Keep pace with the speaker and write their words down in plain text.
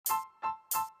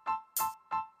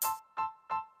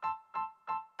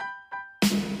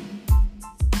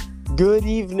Good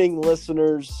evening,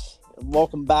 listeners, and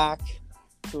welcome back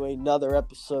to another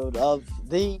episode of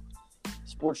the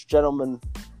Sports Gentleman,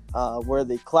 where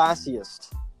the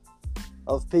classiest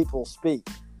of people speak.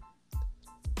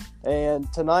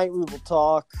 And tonight we will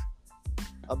talk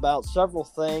about several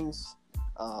things,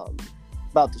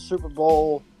 about the Super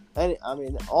Bowl. And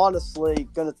honestly,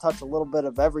 going to touch a little bit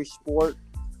of every sport,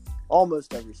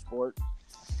 almost every sport.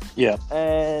 Yeah.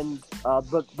 And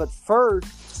but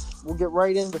first, we'll get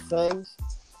right into things.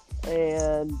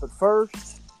 But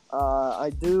first,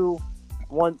 I do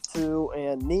want to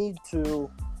and need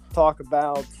to talk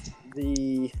about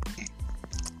the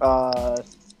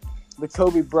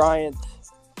Kobe Bryant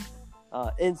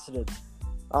incident.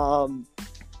 I'll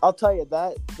tell you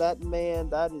that man,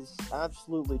 that is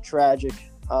absolutely tragic.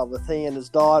 With he and his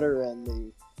daughter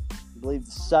and I believe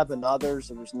the 7 others.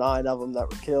 There was 9 of them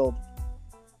that were killed.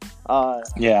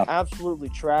 Absolutely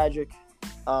tragic.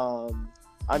 All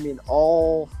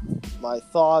my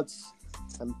thoughts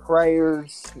and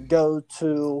prayers go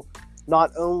to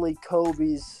not only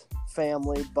Kobe's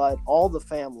family, but all the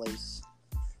families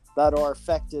that are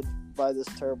affected by this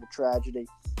terrible tragedy.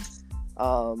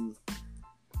 To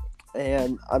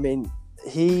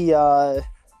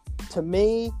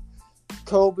me,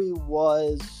 Kobe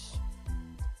was,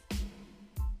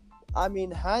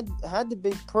 had to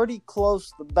be pretty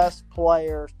close to the best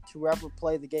player to ever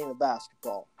play the game of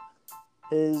basketball.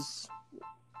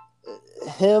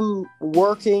 Him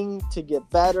working to get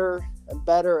better and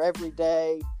better every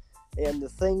day, and the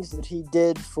things that he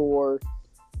did for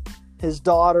his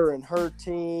daughter and her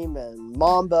team and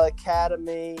Mamba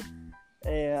Academy,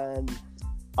 and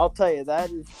I'll tell you,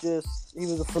 that is just, he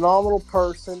was a phenomenal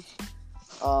person.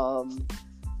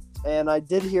 And I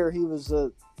did hear he was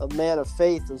a man of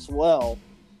faith as well.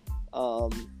 I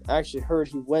actually heard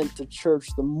he went to church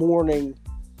the morning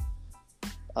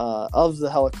of the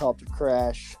helicopter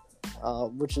crash,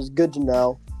 which is good to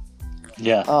know.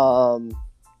 Yeah.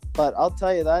 But I'll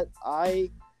tell you that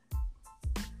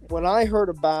when I heard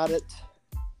about it,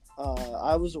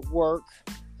 I was at work.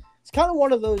 It's kind of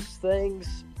one of those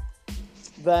things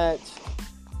that,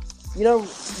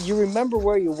 you remember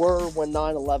where you were when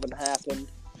 9/11 happened.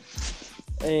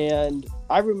 And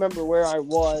I remember where I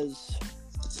was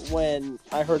when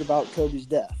I heard about Kobe's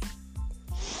death.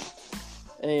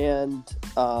 And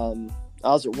I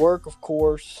was at work, of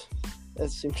course. It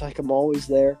seems like I'm always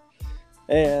there.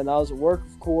 And I was at work,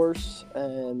 of course,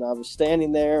 and I was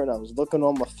standing there, and I was looking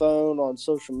on my phone on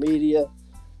social media,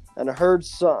 and I heard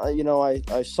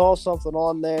I saw something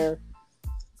on there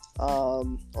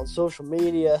on social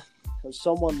media, and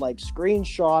someone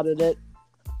screenshotted it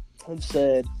and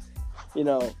said,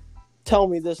 tell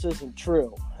me this isn't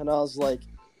true. And I was like,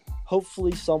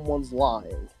 hopefully someone's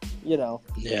lying, Yeah.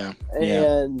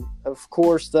 And of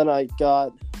course, then I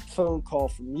got a phone call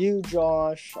from you,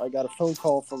 Josh. I got a phone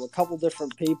call from a couple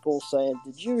different people saying,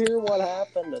 did you hear what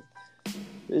happened? And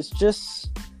it's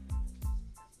just,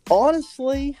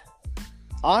 honestly,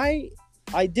 I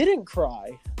didn't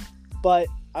cry, but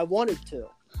I wanted to.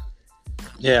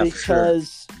 Yeah,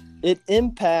 because it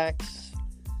impacts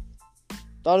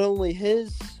not only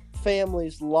his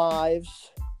family's lives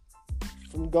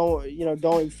from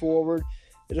going forward,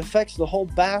 it affects the whole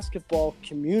basketball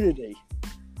community.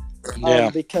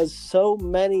 Because so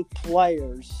many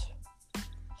players,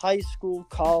 high school,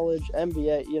 college,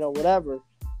 NBA, whatever,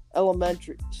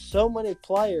 elementary, so many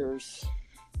players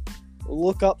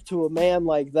look up to a man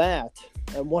like that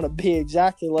and want to be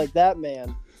exactly like that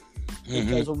man.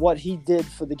 Because of what he did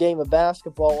for the game of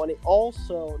basketball. And he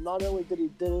also, not only did he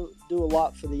do a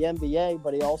lot for the NBA,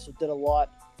 but he also did a lot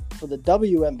for the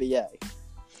WNBA.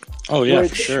 Oh, yeah,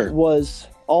 for sure. Which was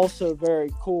also very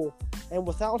cool. And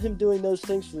without him doing those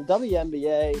things for the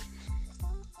WNBA,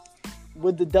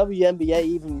 would the WNBA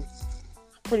even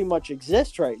pretty much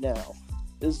exist right now?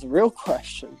 Is the real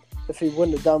question, if he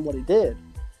wouldn't have done what he did.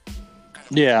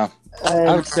 Yeah.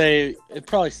 I would say it'd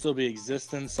probably still be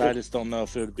existence. I just don't know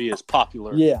if it would be as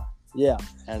popular. Yeah.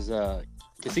 As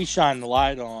because he shined the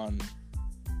light on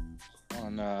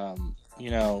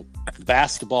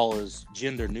basketball is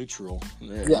gender neutral.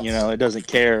 Yes. It doesn't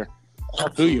care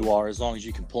who you are as long as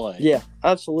you can play. Yeah,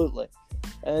 absolutely.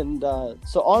 And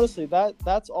so honestly,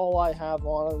 that's all I have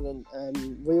on it,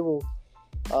 and we will.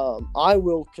 I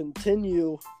will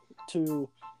continue to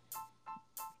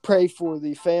pray for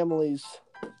the families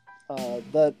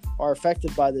that are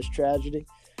affected by this tragedy.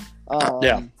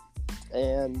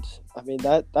 And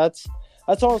that's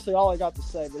honestly all I got to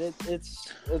say. But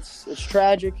it's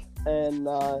tragic, and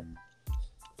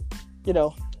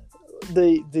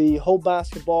the whole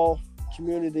basketball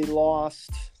community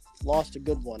lost a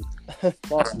good one.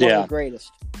 Lost one of the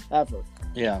greatest. ever.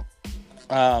 Yeah.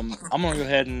 I'm going to go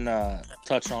ahead and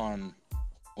touch on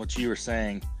what you were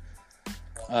saying.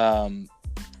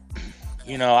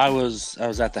 You know, I was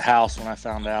at the house when I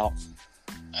found out.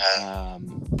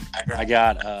 I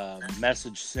got a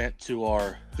message sent to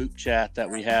our hoop chat that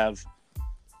we have.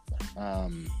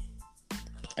 And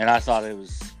I thought it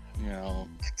was, you know,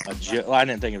 a joke. Well, I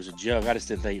didn't think it was a joke. I just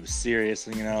didn't think it was serious.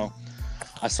 And, you know,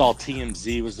 I saw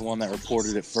TMZ was the one that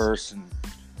reported it first. And,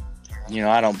 you know,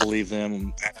 I don't believe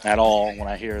them at all when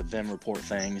I hear them report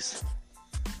things.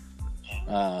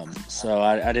 So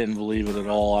I didn't believe it at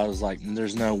all. I was like,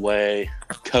 there's no way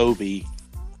Kobe,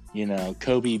 you know,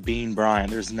 Kobe Bean Bryant,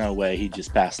 there's no way he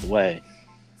just passed away.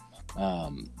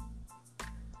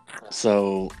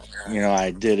 So, you know,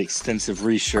 I did extensive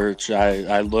research.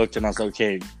 I looked and I was like,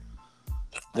 okay,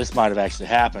 this might have actually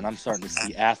happened. I'm starting to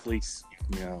see athletes,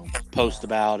 you know, post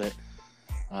about it.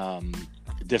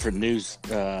 Different news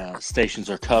stations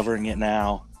are covering it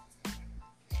now.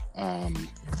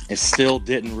 It still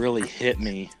didn't really hit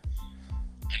me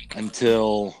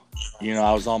until, you know,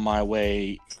 I was on my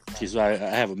way because I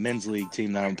have a men's league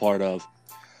team that I'm part of.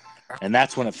 And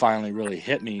that's when it finally really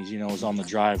hit me, you know, I was on the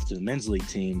drive to the men's league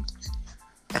team.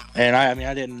 And I mean,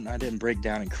 I didn't break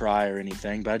down and cry or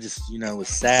anything, but I just, you know, was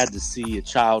sad to see a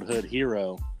childhood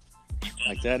hero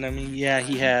like that. And I mean, yeah,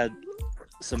 he had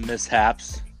some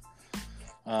mishaps,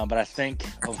 but I think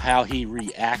of how he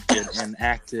reacted and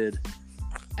acted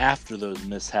after those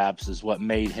mishaps is what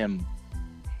made him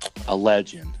a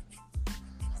legend.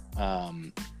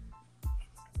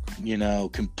 You know,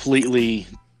 completely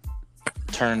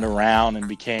turned around and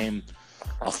became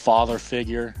a father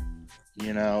figure.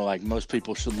 You know, like most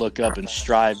people should look up and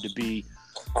strive to be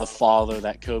the father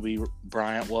that Kobe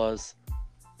Bryant was.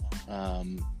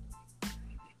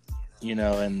 You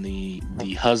know, and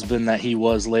the husband that he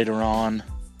was later on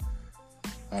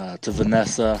to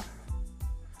Vanessa,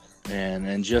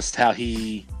 and just how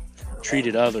he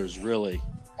treated others really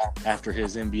after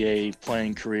his NBA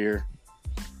playing career.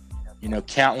 You know,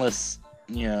 countless,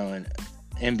 you know, and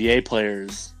NBA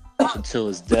players up until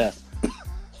his death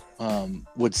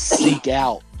would seek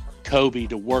out Kobe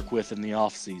to work with in the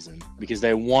off season because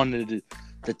they wanted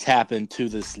to tap into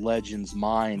this legend's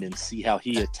mind and see how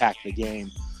he attacked the game,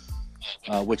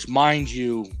 which, mind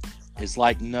you, is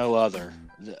like no other.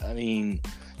 I mean,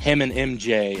 him and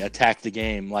MJ attacked the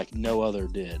game like no other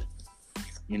did.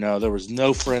 You know, there was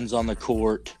no friends on the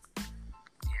court.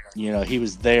 You know, he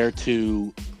was there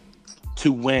to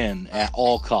win at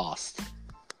all costs.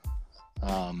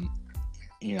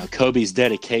 You know, Kobe's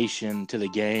dedication to the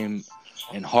game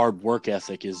and hard work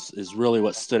ethic is really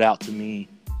what stood out to me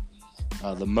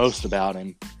the most about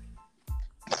him.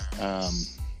 I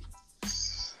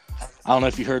don't know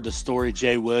if you heard the story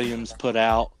Jay Williams put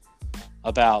out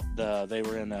about they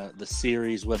were in the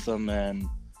series with him, and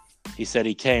he said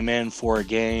he came in for a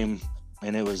game,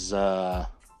 and it was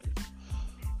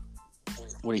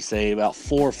what do you say, about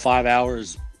 4 or 5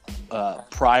 hours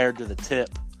prior to the tip,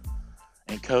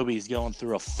 and Kobe's going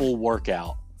through a full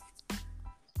workout.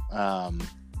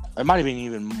 It might have been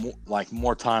even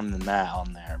more time than that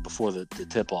on there before the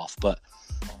tip off, but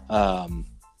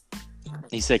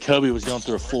he said Kobe was going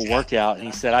through a full workout, and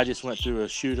he said, I just went through a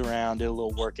shoot around, did a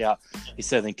little workout. He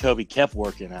said, then Kobe kept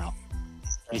working out.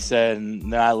 He said,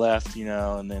 and then I left, you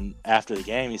know, and then after the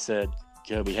game, he said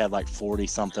Kobe had like 40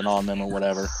 something on them or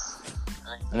whatever.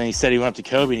 And then he said he went up to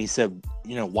Kobe and he said,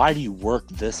 you know, why do you work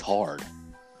this hard?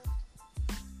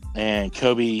 And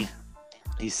Kobe,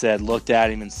 he said, looked at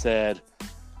him and said,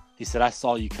 I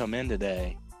saw you come in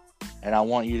today, and I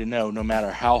want you to know, no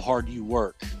matter how hard you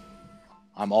work,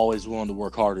 I'm always willing to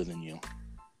work harder than you.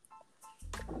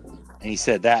 And he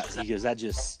said that, he goes, that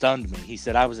just stunned me. He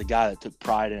said, I was a guy that took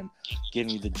pride in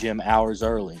getting you the gym hours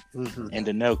early. Mm-hmm. And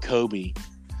to know Kobe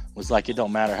was like, it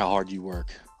don't matter how hard you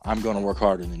work. I'm going to work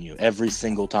harder than you every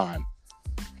single time.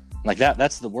 Like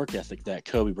that's the work ethic that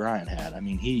Kobe Bryant had. I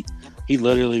mean, he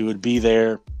literally would be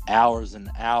there hours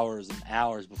and hours and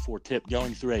hours before tip,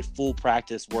 going through a full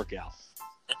practice workout.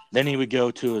 Then he would go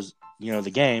to his, you know,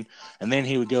 the game, and then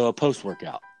he would go a post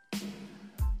workout.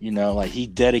 You know, like he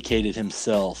dedicated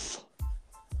himself,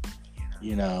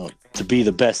 you know, to be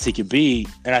the best he could be.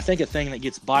 And I think a thing that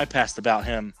gets bypassed about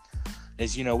him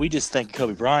is, you know, we just think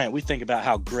Kobe Bryant, we think about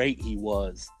how great he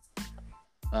was.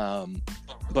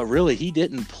 But really, he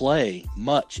didn't play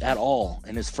much at all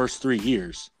in his first 3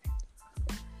 years.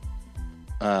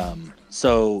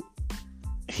 So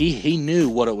he knew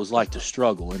what it was like to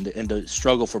struggle and to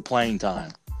struggle for playing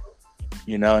time,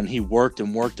 you know, and he worked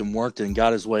and worked and worked and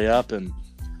got his way up. And,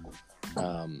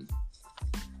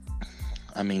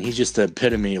 I mean, he's just the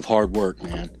epitome of hard work,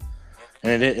 man.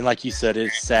 And like you said,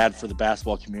 it's sad for the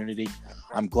basketball community.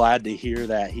 I'm glad to hear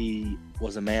that he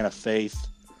was a man of faith.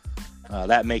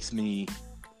 That makes me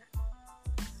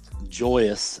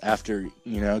joyous after,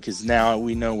 because now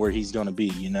we know where he's going to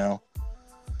be,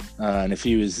 and if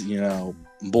he was,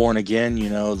 born again,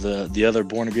 the other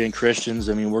born again Christians,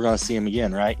 I mean, we're going to see him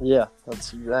again, right? Yeah,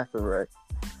 that's exactly right.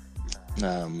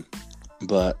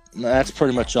 But that's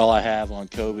pretty much all I have on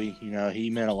Kobe. He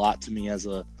meant a lot to me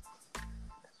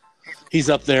he's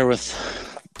up there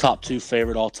with top 2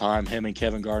 favorite all time, him and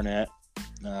Kevin Garnett.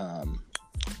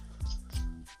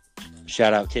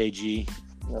 Shout out KG.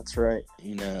 That's right.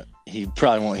 He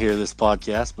probably won't hear this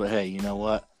podcast, but hey, you know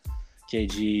what?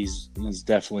 KG's he's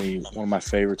definitely one of my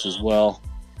favorites as well.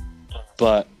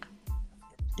 But,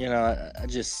 I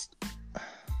just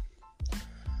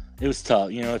it was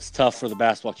tough. It's tough for the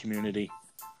basketball community.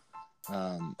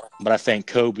 But I think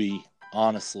Kobe,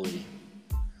 honestly,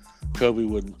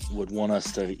 would want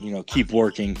us to, keep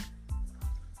working,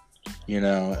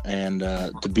 and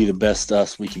to be the best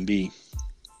us we can be.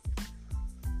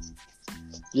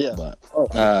 Yeah.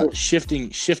 But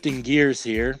shifting gears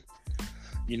here,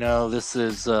 this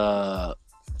is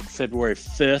February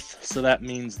 5th, so that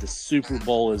means the Super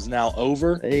Bowl is now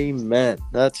over. Amen.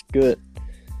 That's good.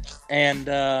 And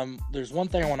there's one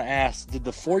thing I want to ask. Did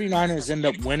the 49ers end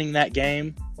up winning that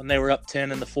game when they were up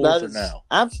 10 in the fourth, or no?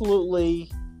 Absolutely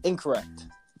incorrect.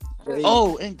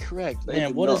 Incorrect.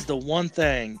 Man, what is the one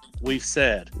thing we've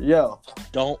said?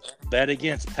 Don't bet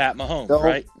against Pat Mahomes,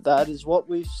 right? That is what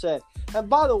we've said. And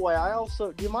by the way,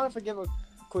 do you mind if I give a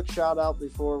quick shout out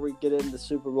before we get into the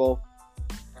Super Bowl?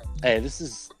 Hey, this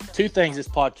is 2 things this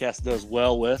podcast does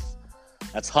well with.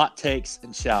 That's hot takes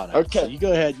and shout outs. Okay. So you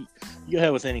go ahead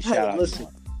with any shout outs. Listen,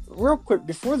 real quick,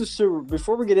 before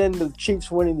we get into the Chiefs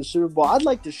winning the Super Bowl, I'd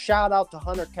like to shout out to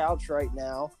Hunter Couch right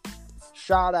now.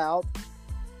 Shout out,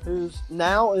 who's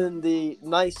now in the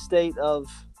nice state of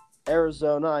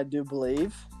Arizona, I do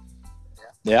believe.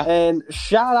 Yeah. And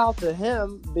shout out to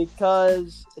him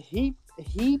because he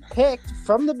picked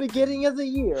from the beginning of the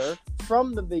year,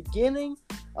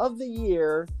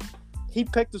 he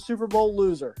picked the Super Bowl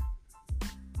loser.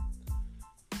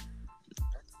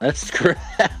 That's correct.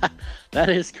 That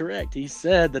is correct. He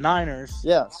said the Niners.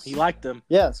 Yes. He liked them.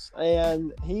 Yes.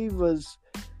 And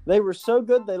they were so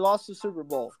good they lost the Super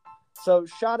Bowl. So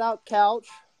shout out Couch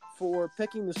for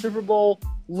picking the Super Bowl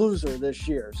loser this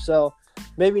year. So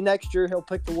maybe next year he'll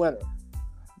pick the winner.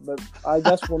 But I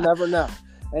guess we'll never know.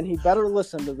 And he better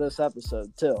listen to this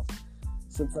episode too.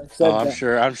 Since I said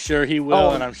that. I'm sure he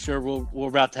will, and I'm sure we're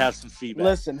about to have some feedback.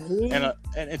 Listen, and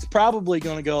it's probably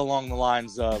going to go along the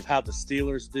lines of how the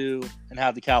Steelers do and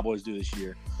how the Cowboys do this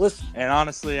year. Listen, and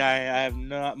honestly, I have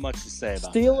not much to say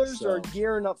about Steelers that, are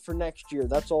gearing up for next year.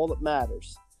 That's all that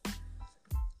matters.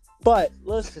 But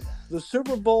listen, the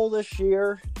Super Bowl this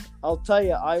year, I'll tell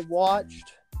you, I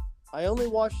only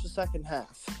watched the second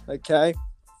half, okay?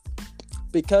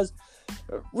 Because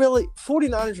really,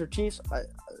 49ers or Chiefs,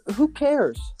 who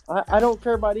cares? I don't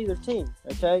care about either team,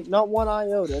 okay? Not one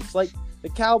iota. It's like the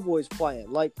Cowboys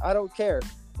playing. Like, I don't care,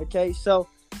 okay? So,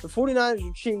 the 49ers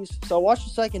or Chiefs, so I watched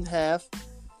the second half,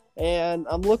 and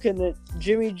I'm looking at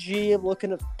Jimmy G, I'm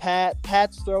looking at Pat.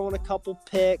 Pat's throwing a couple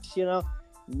picks,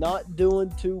 not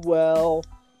doing too well.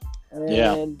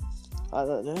 And, I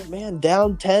don't know, man,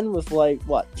 down 10 with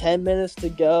 10 minutes to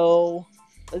go.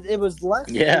 It was less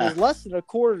than a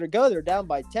quarter to go. They're down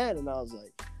by 10, and I was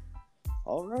like,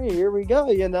 all right, here we go,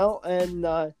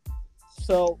 And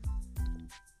so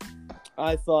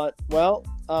I thought, well,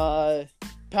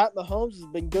 Pat Mahomes has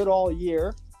been good all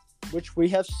year, which we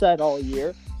have said all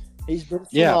year. He's been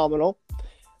phenomenal.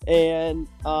 And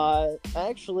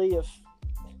actually, if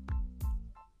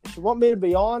you want me to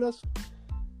be honest,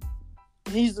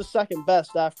 he's the second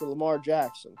best after Lamar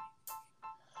Jackson.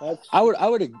 I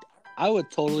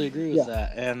would totally agree with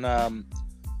that. And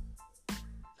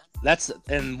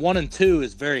and 1 and 2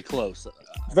 is very close.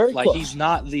 Very close. He's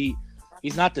not the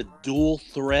dual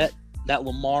threat that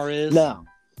Lamar is. No.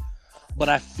 But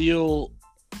I feel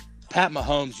Pat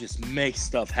Mahomes just makes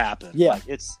stuff happen. Yeah.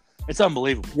 It's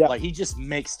unbelievable. Yeah. He just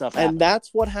makes stuff happen. And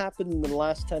that's what happened in the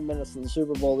last 10 minutes of the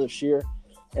Super Bowl this year.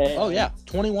 And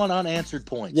 21 unanswered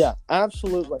points. Yeah,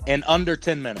 absolutely. In under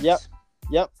 10 minutes.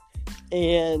 Yep.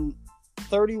 And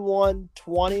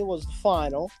 31-20 was the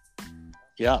final.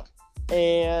 Yeah.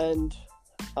 And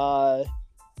I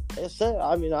said,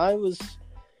 I was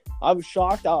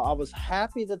shocked. I was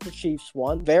happy that the Chiefs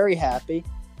won. Very happy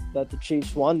that the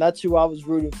Chiefs won. That's who I was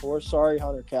rooting for. Sorry,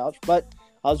 Hunter Couch. But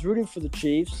I was rooting for the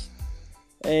Chiefs.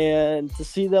 And to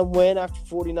see them win after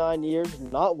 49 years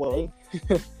of not winning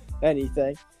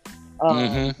anything,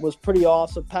 was pretty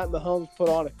awesome. Pat Mahomes put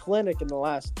on a clinic in the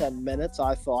last 10 minutes,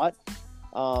 I thought.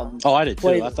 I did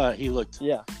too. I thought he looked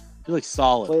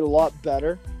solid. Played a lot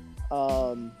better.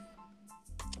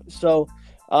 So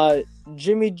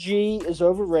Jimmy G is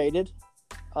overrated.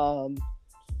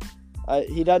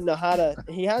 He doesn't know how to.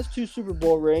 He has 2 Super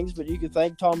Bowl rings, but you can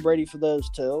thank Tom Brady for those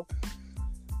 2.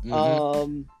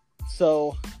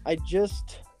 So I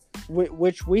just,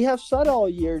 which we have said all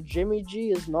year, Jimmy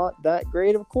G is not that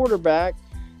great of a quarterback,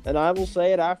 and I will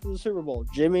say it after the Super Bowl.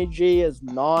 Jimmy G is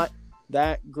not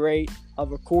that great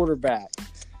of a quarterback.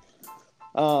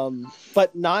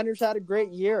 But Niners had a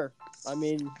great year. I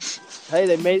mean, hey,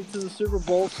 they made it to the Super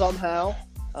Bowl somehow.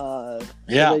 So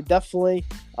they definitely,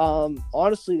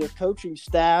 honestly, their coaching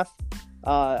staff,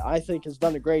 I think, has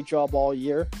done a great job all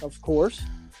year, of course.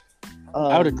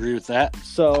 I would agree with that.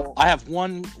 So I have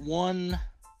one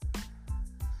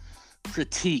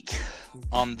critique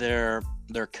on their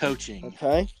coaching.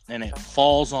 Okay. And it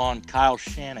falls on Kyle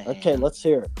Shanahan. Okay, let's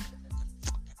hear it.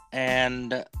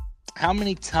 And how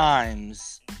many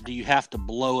times do you have to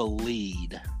blow a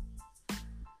lead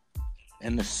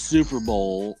in the Super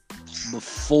Bowl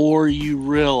before you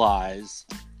realize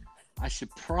I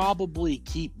should probably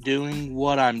keep doing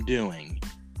what I'm doing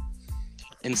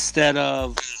instead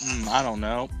of, I don't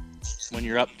know, when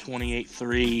you're up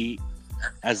 28-3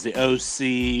 as the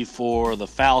OC for the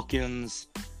Falcons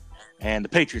and the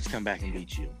Patriots come back and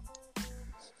beat you,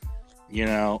 you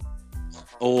know,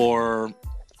 or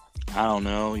I don't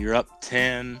know, you're up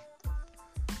 10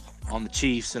 on the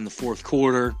Chiefs in the fourth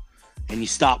quarter and you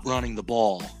stop running the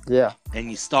ball. Yeah.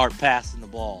 And you start passing the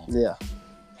ball. Yeah.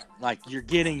 Like you're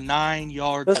getting 9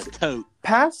 yards a tote.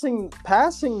 Passing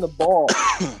the ball,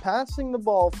 passing the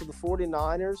ball for the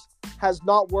 49ers has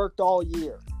not worked all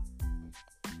year.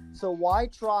 So why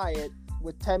try it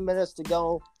with 10 minutes to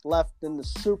go left in the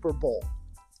Super Bowl?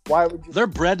 Why would you? Their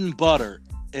bread and butter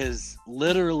is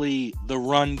literally the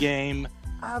run game.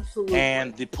 Absolutely.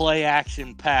 And the play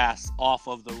action pass off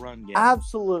of the run game.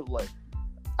 Absolutely.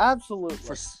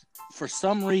 For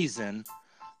some reason,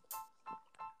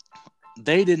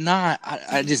 they did not.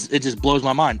 It just blows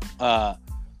my mind.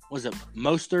 Was it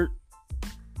Mostert?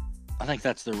 I think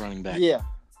that's their running back. Yeah.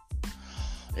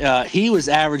 He was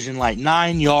averaging like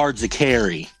 9 yards a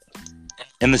carry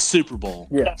in the Super Bowl.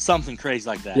 Yeah. Something crazy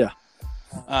like that. Yeah.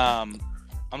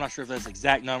 I'm not sure if that's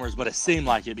exact numbers, but it seemed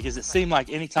like it because it seemed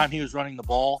like anytime he was running the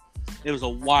ball, it was a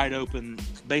wide open,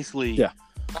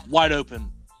 wide open,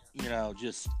 you know,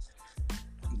 just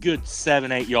good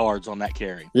 7-8 yards on that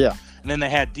carry. Yeah. And then they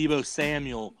had Deebo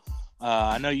Samuel.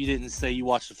 I know you didn't say you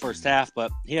watched the first half,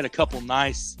 but he had a couple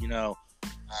nice, you know,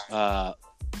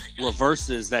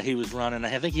 reverses that he was running.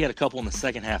 I think he had a couple in the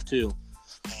second half too.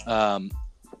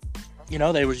 You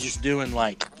know, they were just doing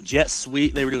like jet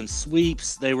sweep. They were doing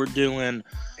sweeps. They were doing,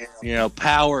 you know,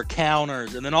 power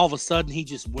counters. And then all of a sudden he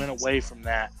just went away from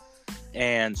that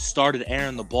and started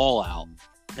airing the ball out.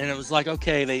 And it was like,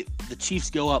 okay, the Chiefs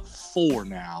go up 4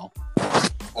 now,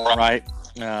 right?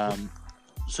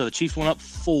 So the Chiefs went up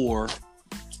 4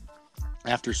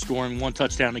 after scoring 1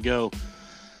 touchdown to go,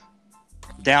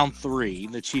 down 3.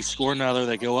 The Chiefs score another.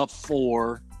 They go up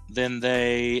 4. Then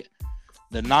the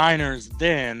Niners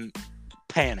then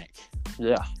panic.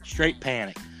 Yeah. Straight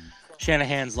panic.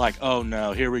 Shanahan's like, oh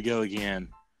no, here we go again.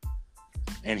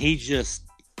 And he just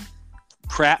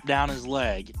crapped down his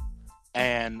leg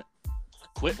and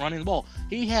quit running the ball.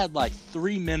 He had like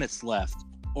 3 minutes left,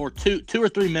 or two or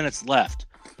 3 minutes left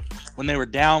when they were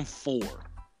down 4,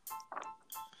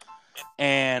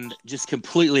 and just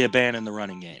completely abandoned the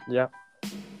running game. Yeah.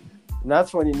 And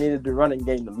that's when you needed the running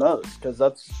game the most, because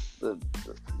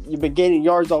you've been gaining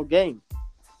yards all game.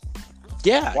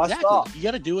 Yeah, Why exactly. stop? You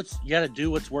got to do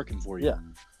what's working for you. Yeah.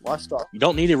 Why stop? You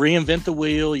don't need to reinvent the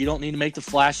wheel. You don't need to make the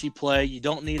flashy play. You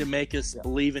don't need to make us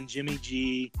believe in Jimmy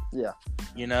G. Yeah.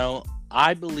 You know,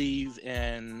 I believe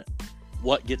in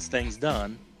what gets things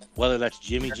done, whether that's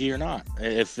Jimmy G or not.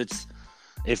 If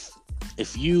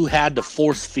you had to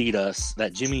force feed us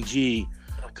that Jimmy G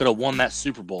could have won that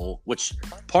Super Bowl, which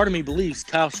part of me believes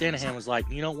Kyle Shanahan was like,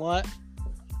 you know what?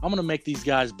 I'm going to make these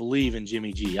guys believe in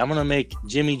Jimmy G. I'm going to make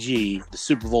Jimmy G the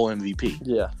Super Bowl MVP.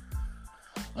 Yeah.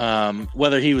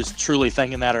 Whether he was truly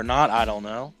thinking that or not, I don't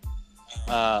know.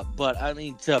 But, I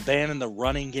mean, to abandon the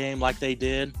running game like they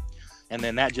did, and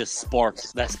then that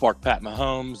sparked Pat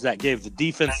Mahomes. That gave the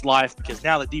defense life, because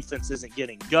now the defense isn't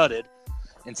getting gutted.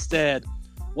 Instead,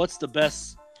 what's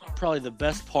probably the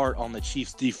best part on the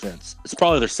Chiefs' defense? It's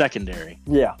probably their secondary.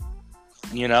 Yeah.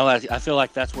 You know, I feel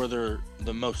like that's where they're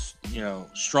the most, you know,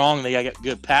 strong. They got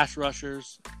good pass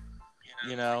rushers.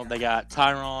 You know, they got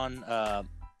Tyron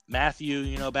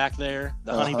Matthew, back there,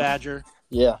 the honey badger.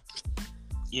 Yeah.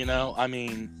 I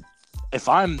mean, if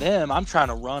I'm them, I'm trying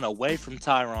to run away from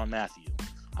Tyrann Mathieu.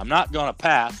 I'm not going to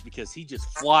pass because he just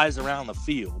flies around the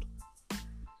field.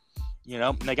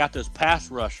 And they got those pass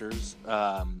rushers,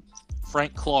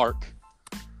 Frank Clark.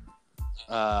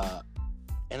 And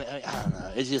I don't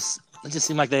know. It just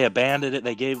seemed like they abandoned it.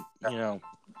 They gave, they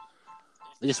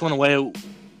just went away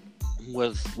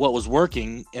with what was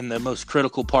working in the most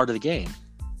critical part of the game.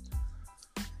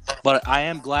 But I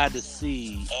am glad to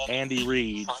see Andy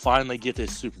Reid finally get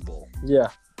this Super Bowl. Yeah.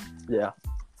 Yeah.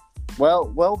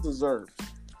 Well deserved.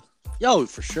 Yo,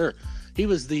 for sure. He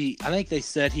was I think they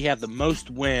said he had the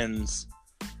most wins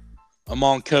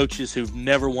among coaches who've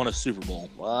never won a Super Bowl.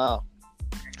 Wow.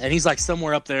 And he's like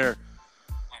somewhere up there,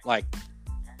 like,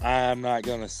 I'm not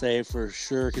going to say for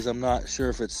sure because I'm not sure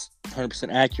if it's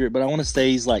 100% accurate, but I want to say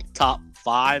he's like top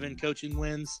 5 in coaching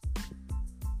wins.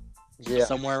 Yeah.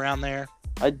 Somewhere around there.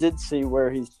 I did see where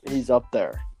he's up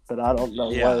there, but I don't know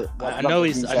what I know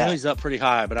he's up pretty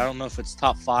high, but I don't know if it's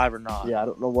top 5 or not. Yeah, I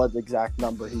don't know what exact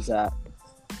number he's at.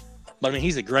 But I mean,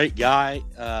 he's a great guy.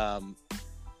 And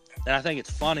I think it's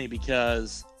funny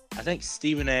because I think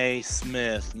Stephen A.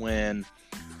 Smith, when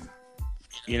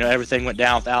everything went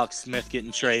down with Alex Smith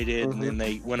getting traded, and then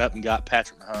they went up and got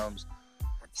Patrick Mahomes.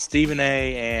 Stephen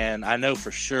A. and I know for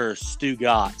sure Stu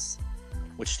Gatz,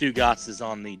 which Stu Gatz is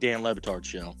on the Dan Le Batard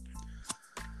show.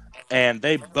 And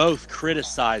they both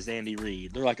criticized Andy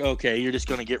Reid. They're like, okay, you're just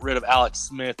going to get rid of Alex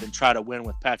Smith and try to win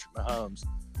with Patrick Mahomes.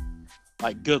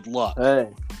 Like, good luck. Hey,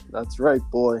 that's right,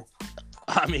 boy.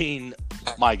 I mean,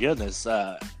 my goodness.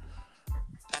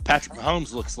 Patrick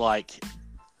Mahomes looks like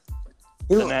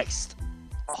the next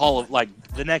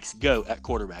the next GOAT at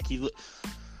quarterback. He,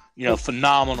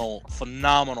 phenomenal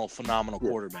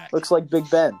quarterback. Looks like Big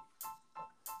Ben.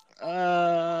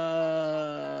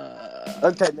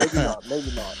 Okay, maybe not.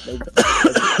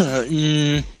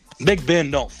 Big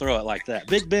Ben don't throw it like that.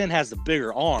 Big Ben has the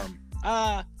bigger arm.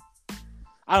 I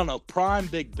don't know. Prime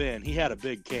Big Ben, he had a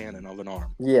big cannon of an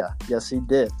arm. Yeah, yes, he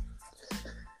did.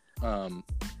 A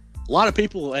lot of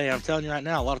people, hey, I'm telling you right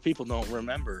now, a lot of people don't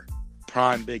remember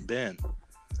Prime Big Ben.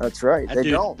 That's right.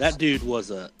 That dude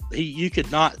was you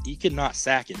could not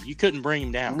sack him. You couldn't bring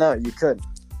him down. No, you couldn't.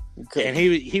 And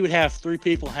he would have 3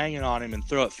 people hanging on him and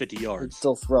throw it 50 yards. He'd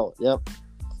still throw it. Yep.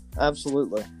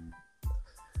 Absolutely.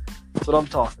 That's what I'm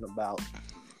talking about.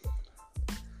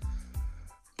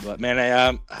 But,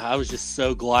 man, I was just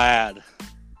so glad.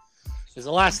 Because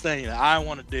the last thing that I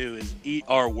want to do is eat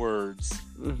our words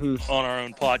on our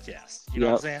own podcast. You know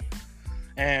what I'm saying?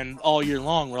 And all year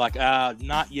long, we're like,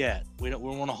 not yet.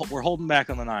 We're holding back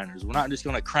on the Niners. We're not just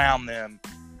going to crown them,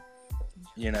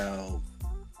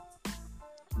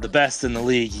 the best in the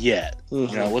league yet.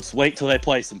 Let's wait till they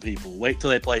play some people. They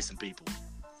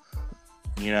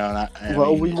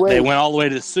went all the way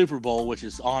to the Super Bowl, which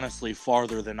is honestly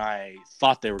farther than I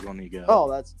thought they were going to go. Oh,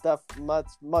 that's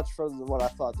much further than what I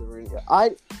thought they were going to go.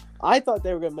 I thought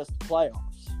they were going to miss the playoffs.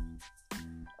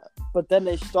 But then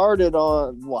they started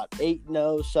on, 8-0,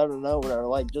 7-0,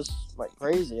 whatever, just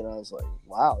crazy. And I was like,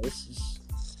 wow,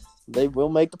 they will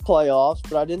make the playoffs.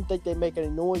 But I didn't think they'd make any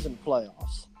noise in the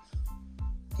playoffs.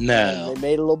 No. And they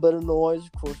made a little bit of noise,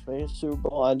 of course, made a Super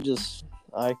Bowl. I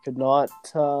could not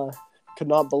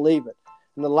believe it.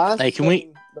 And the last can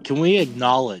we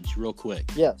acknowledge real quick?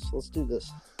 Yes, let's do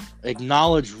this.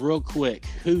 Acknowledge real quick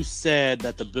who said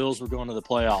that the Bills were going to the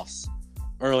playoffs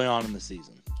early on in the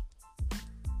season?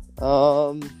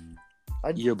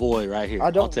 Your boy right here.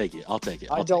 I'll take it.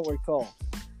 I don't recall.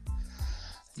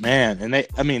 Man, and they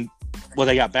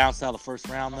got bounced out of the first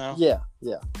round though. Yeah.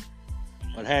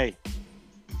 But hey,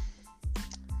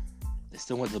 they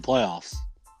still went to the playoffs.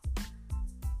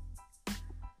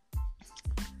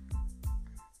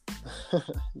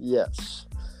 Yes,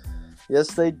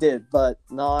 they did, but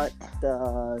not.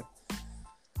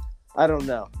 I don't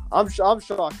know. I'm shocked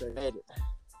they made it.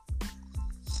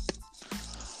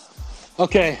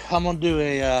 Okay, I'm gonna do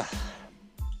a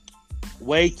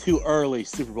way too early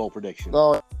Super Bowl prediction.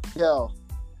 Oh, yo.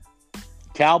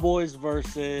 Cowboys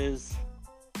versus.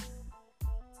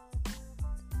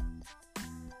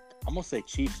 I'm gonna say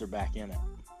Chiefs are back in it.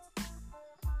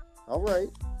 All right.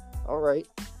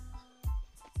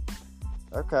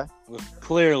 Okay. With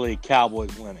clearly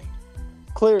Cowboys winning.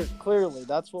 Clearly,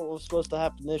 that's what was supposed to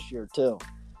happen this year too.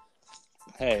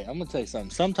 Hey, I'm gonna tell you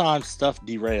something. Sometimes stuff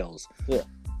derails.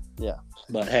 Yeah.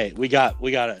 But hey, we got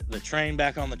the train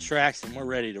back on the tracks and we're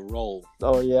ready to roll.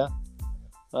 Oh yeah.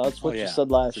 That's what you said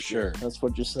last year. Sure. That's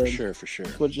what you said. For sure.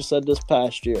 That's what you said this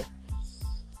past year.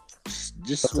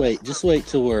 Just wait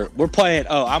till we're playing.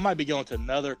 Oh, I might be going to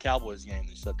another Cowboys game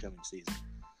this upcoming season.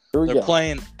 Here we They're go.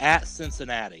 playing at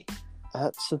Cincinnati.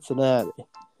 At Cincinnati.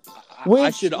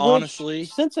 I should honestly.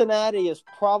 Cincinnati is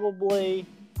probably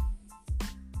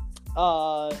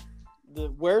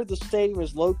where the stadium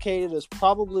is located is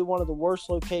probably one of the worst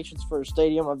locations for a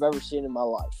stadium I've ever seen in my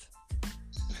life.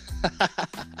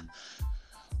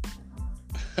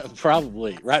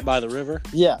 Probably right by the river.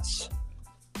 Yes.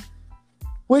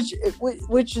 Which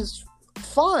is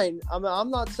fine. I mean, I'm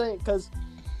not saying because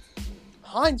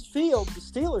Heinz Field, the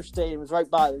Steelers Stadium, is right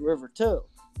by the river too.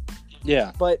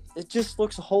 Yeah. But it just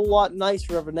looks a whole lot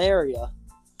nicer of an area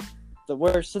than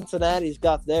where Cincinnati's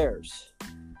got theirs.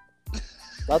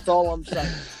 That's all I'm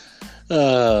saying.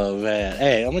 Oh, man.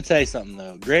 Hey, I'm going to tell you something,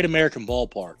 though. Great American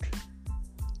Ballpark.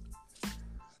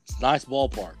 It's a nice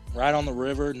ballpark. Right on the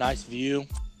river. Nice view.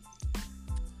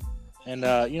 And,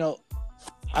 I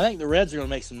think the Reds are going to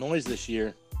make some noise this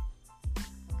year.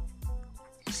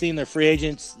 You seen their free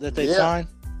agents that they signed?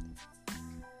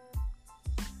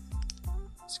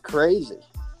 It's crazy.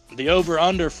 The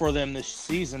over-under for them this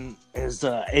season is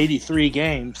 83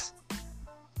 games.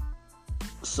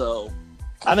 So,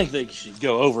 I think they should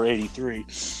go over 83.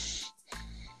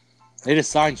 They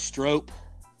just signed Strope.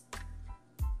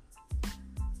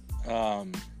 I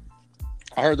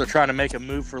heard they're trying to make a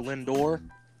move for Lindor.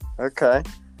 Okay.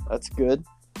 That's good.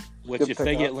 Which, if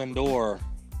they get Lindor,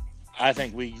 I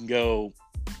think we can go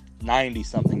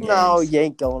 90-something games. No, you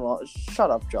ain't going on. Shut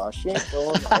up, Josh. You ain't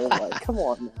going all the way. Come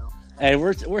on now. Hey,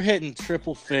 we're hitting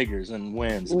triple figures in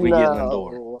wins if we get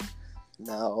Lindor.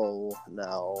 No.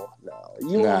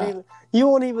 You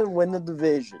won't even win the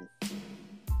division.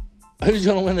 Who's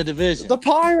going to win the division? The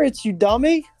Pirates, you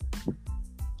dummy.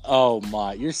 Oh,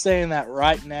 my. You're saying that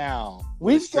right now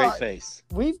with a straight face.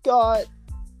 We've got...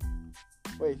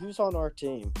 Wait, who's on our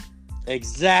team?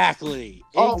 Exactly.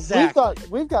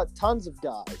 We've got tons of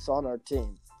guys on our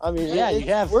team. I mean, yeah, you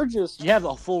have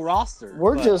a full roster.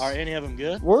 Are any of them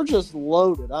good? We're just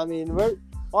loaded. I mean,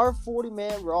 our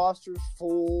 40-man roster's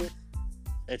full.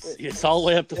 It's all the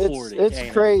way up to 40.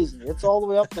 It's crazy. It's all the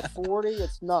way up to 40.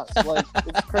 It's nuts. Like,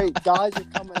 it's crazy. Guys are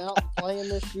coming out and playing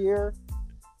this year.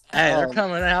 Hey, they're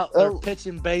coming out. They're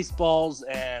pitching baseballs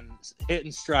and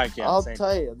hitting strikeouts. I'll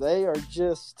tell you, they are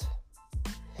just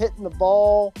hitting the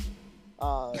ball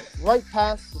right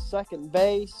past the second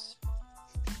base.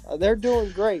 They're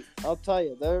doing great. I'll tell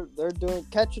you, they're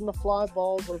catching the fly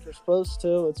balls like they're supposed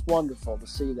to. It's wonderful to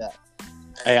see that.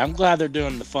 Hey, I'm glad they're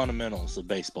doing the fundamentals of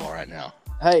baseball right now.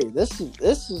 Hey, this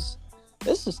is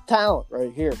talent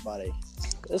right here, buddy.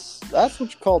 That's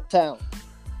what you call talent.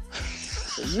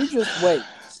 So you just wait.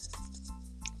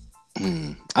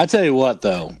 I tell you what,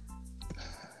 though.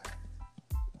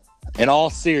 In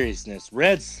all seriousness,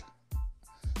 Reds,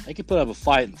 they could put up a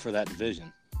fight for that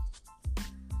division.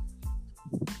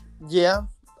 Yeah,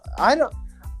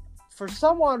 for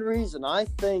some odd reason, I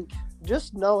think,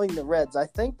 just knowing the Reds, I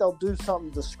think they'll do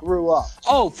something to screw up.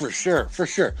 Oh, for sure.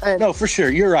 And, no, for sure.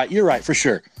 You're right, for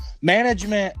sure.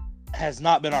 Management has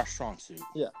not been our strong suit.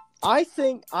 Yeah. I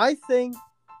think,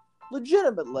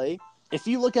 legitimately, if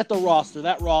you look at the roster,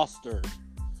 that roster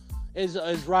is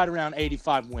right around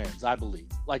 85 wins, I believe.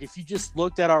 Like, if you just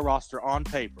looked at our roster on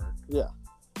paper. Yeah.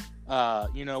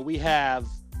 We have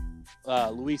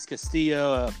Luis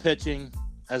Castillo pitching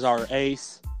as our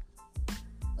ace.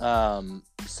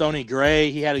 Sonny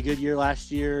Gray, he had a good year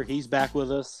last year. He's back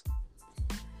with us.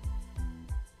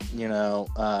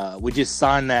 We just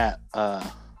signed that.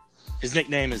 His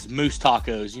nickname is Moose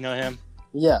Tacos. You know him?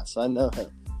 Yes, I know him.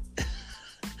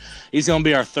 He's going to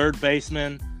be our third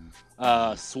baseman.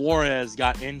 Suarez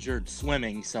got injured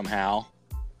swimming somehow.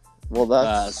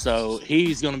 Well, so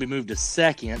he's going to be moved to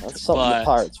second. That's something the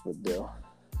Pirates would do.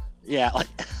 Yeah, like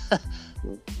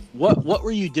what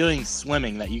were you doing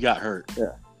swimming that you got hurt?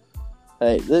 Yeah.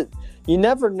 Hey, you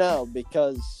never know,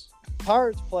 because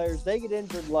Pirates players, they get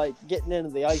injured like getting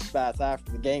into the ice bath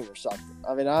after the game or something.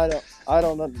 I mean, I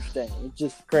don't understand. It's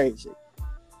just crazy.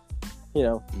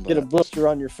 Get a blister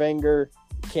on your finger,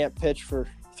 can't pitch for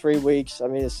 3 weeks. I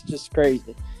mean, it's just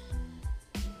crazy.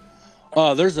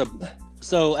 While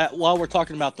we're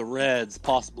talking about the Reds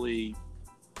possibly,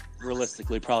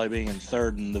 realistically, probably being in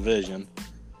third in the division,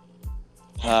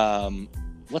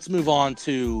 let's move on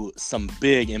to some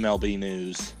big MLB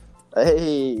news.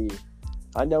 Hey,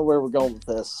 I know where we're going with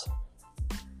this.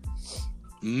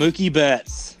 Mookie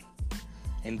Betts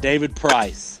and David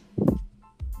Price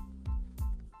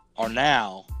are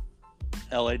now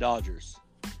LA Dodgers.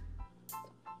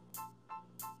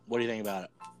 What do you think about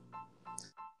it?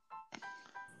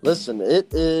 Listen,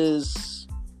 it's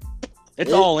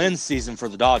all in season for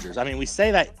the Dodgers. I mean, we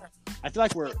say that. I feel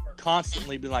like we're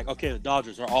constantly being like, okay, the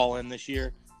Dodgers are all in this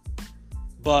year.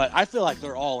 But I feel like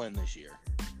they're all in this year.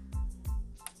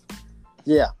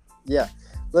 Yeah.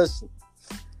 Listen,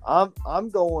 I'm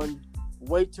going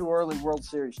way too early World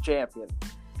Series champion.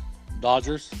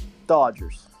 Dodgers.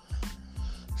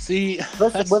 See,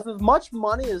 listen, with as much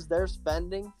money as they're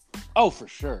spending. Oh, for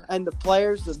sure. And the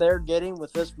players that they're getting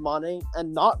with this money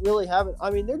and not really having, I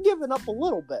mean, they're giving up a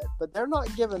little bit, but they're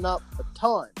not giving up a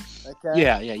ton. Okay.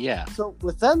 Yeah. So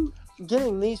with them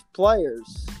getting these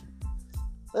players,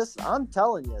 listen, I'm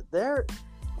telling you, there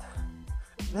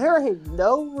ain't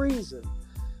no reason,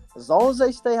 as long as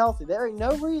they stay healthy, there ain't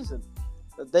no reason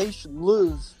that they should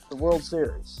lose the World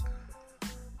Series.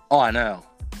 Oh, I know.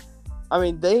 I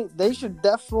mean, they should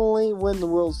definitely win the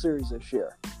World Series this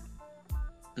year.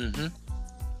 Mm-hmm.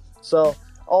 So,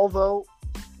 although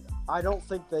I don't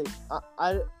think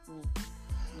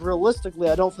realistically,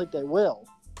 I don't think they will.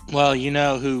 Well, you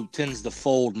know who tends to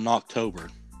fold in October.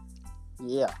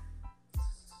 Yeah.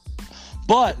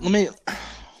 But let me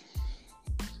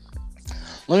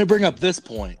bring up this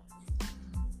point.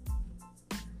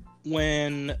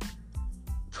 When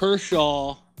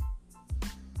Kershaw,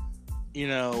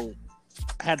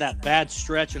 had that bad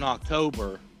stretch in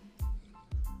October,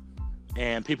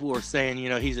 and people were saying,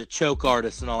 he's a choke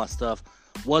artist and all that stuff,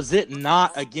 was it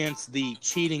not against the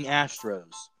cheating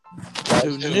Astros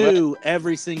who knew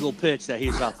every single pitch that he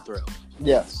was about to throw?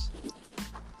 Yes.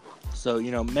 So,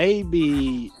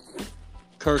 maybe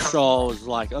Kershaw was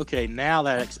like, okay, now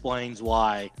that explains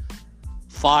why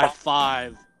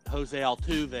 5'5" Jose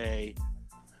Altuve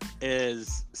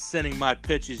is sending my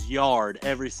pitches yard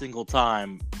every single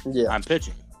time I'm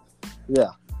pitching. Yeah.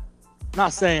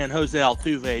 Not saying Jose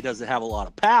Altuve doesn't have a lot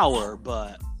of power,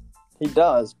 but he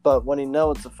does. But when he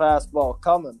knows it's a fastball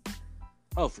coming,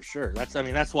 oh, for sure.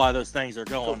 That's why those things are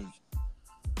gone.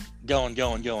 You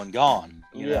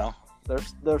know,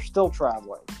 they're still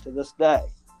traveling to this day,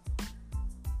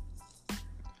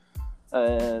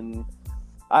 and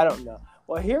I don't know.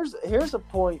 Well, here's a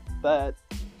point that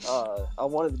I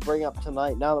wanted to bring up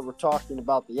tonight. Now that we're talking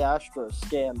about the Astros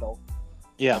scandal.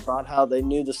 Yeah. About how they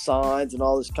knew the signs and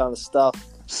all this kind of stuff,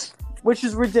 which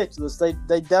is ridiculous. They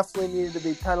definitely needed to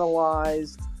be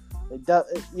penalized.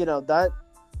 That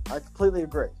I completely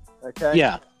agree. Okay.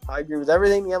 Yeah. I agree with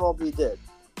everything the MLB did.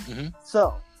 Mm-hmm.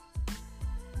 So,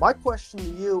 my question to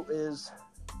you is,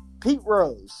 Pete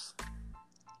Rose.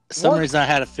 For some reason, I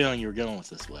had a feeling you were going with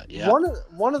this way. Yeah.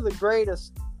 One of the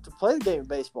greatest to play the game of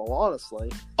baseball,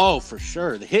 honestly. Oh, for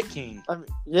sure, the hit king.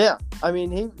 He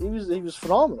was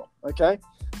phenomenal. Okay,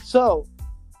 so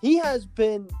he has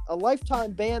been a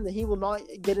lifetime ban that he will not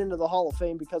get into the Hall of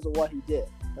Fame because of what he did.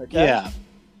 Okay, yeah,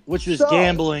 which was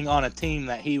gambling on a team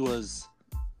that he was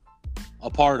a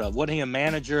part of. Wasn't he a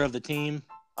manager of the team?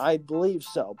 I believe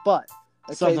so, but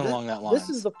something along that line. This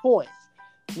is the point.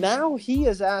 Now he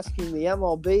is asking the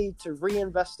MLB to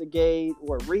reinvestigate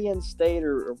or reinstate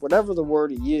or whatever the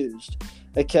word he used,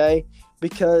 okay?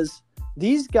 Because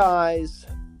these guys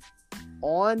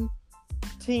on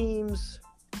teams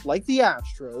like the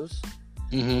Astros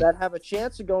that have a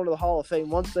chance of going to the Hall of Fame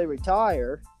once they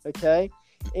retire, okay?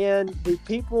 And the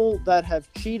people that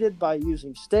have cheated by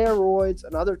using steroids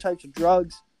and other types of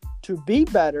drugs to be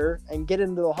better and get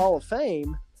into the Hall of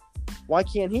Fame, why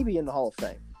can't he be in the Hall of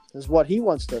Fame? Is what he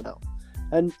wants to know.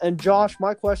 And Josh,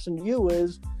 my question to you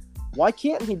is, why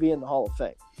can't he be in the Hall of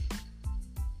Fame?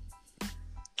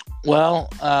 Well,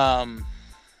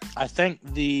 I think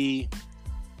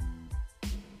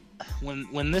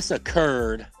when this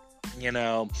occurred,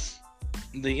 the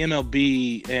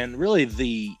MLB and really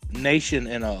the nation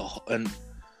in a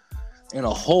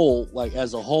whole, like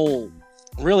as a whole,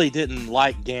 really didn't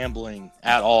like gambling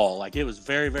at all. Like it was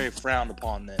very, very frowned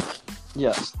upon then.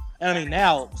 Yes. And I mean,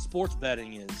 now sports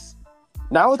betting is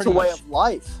now it's a way of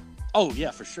life. Oh yeah,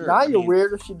 for sure. Now you're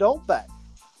weird if you don't bet.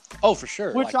 Oh, for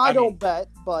sure. Which I don't bet,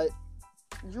 but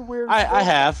you're weird. I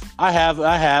have.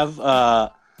 And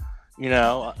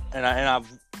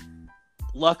I've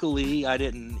luckily I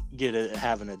didn't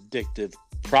have an addictive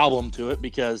problem to it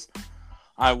because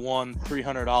I won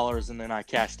 $300 and then I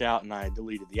cashed out and I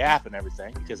deleted the app and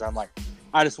everything because I'm like,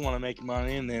 I just want to make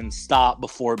money and then stop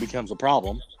before it becomes a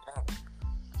problem.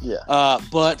 Yeah.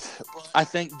 But I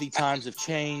think the times have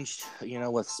changed,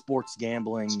 with sports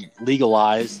gambling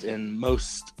legalized in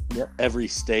most every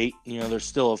state. There's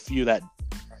still a few that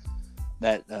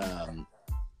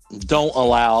don't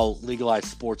allow legalized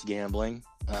sports gambling.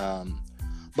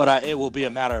 But it will be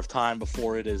a matter of time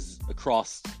before it is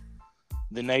across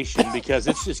the nation because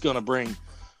it's just going to bring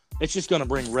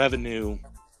revenue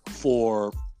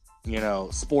for,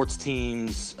 sports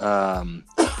teams,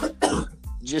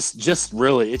 just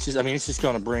really, it's just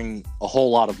going to bring a whole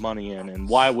lot of money in. And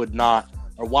why would not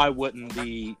or why wouldn't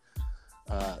the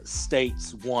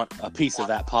states want a piece of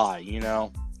that pie, you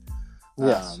know?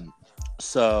 Yes.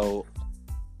 So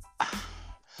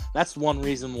that's one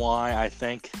reason why I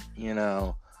think, you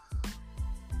know,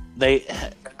 they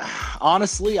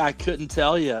honestly, I couldn't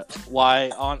tell you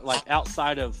why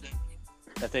outside of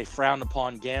that they frowned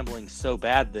upon gambling so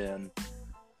bad then.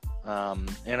 And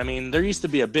I mean, there used to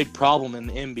be a big problem in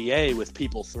the NBA with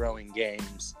people throwing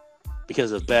games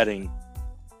because of betting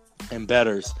and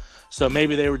bettors. So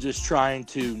maybe they were just trying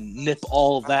to nip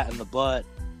all of that in the butt,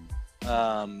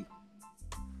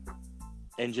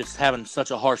 and just having such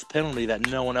a harsh penalty that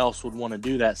no one else would want to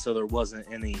do that. So there wasn't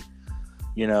any,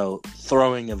 you know,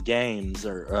 throwing of games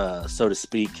or so to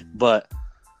speak. But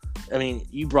I mean,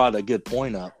 you brought a good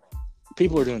point up.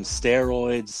 People are doing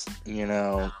steroids, you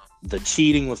know, the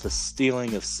cheating with the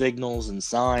stealing of signals and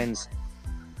signs,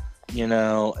 you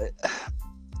know,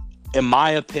 in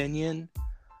my opinion,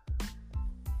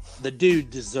 the dude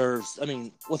deserves, I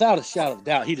mean, without a shadow of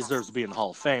doubt, he deserves to be in the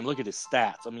Hall of Fame. Look at his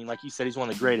stats. I mean, like you said, he's one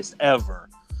of the greatest ever.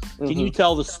 Mm-hmm. Can you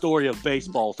tell the story of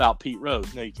baseball without Pete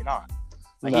Rose? No, you cannot.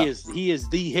 Like, no. He is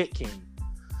the hit king.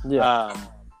 Yeah.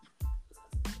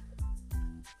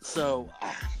 So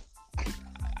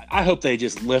I hope they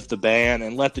just lift the ban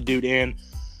and let the dude in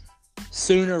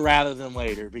sooner rather than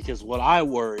later, because what I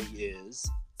worry is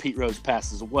Pete Rose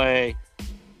passes away,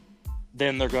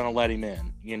 then they're going to let him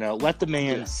in. You know, let the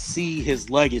man see his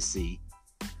legacy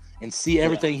and see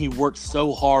everything he worked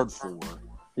so hard for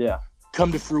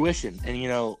come to fruition. And, you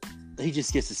know, he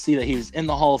just gets to see that he was in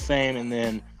the Hall of Fame, and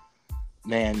then,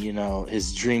 man, you know,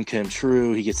 his dream came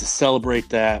true. He gets to celebrate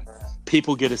that.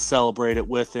 People get to celebrate it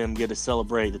with him, get to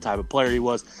celebrate the type of player he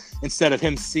was, instead of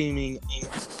him seeming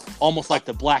almost like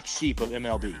the black sheep of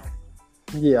MLB.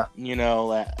 Yeah. You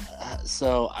know,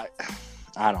 so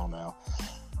I don't know.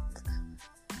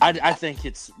 I think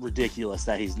it's ridiculous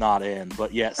that he's not in,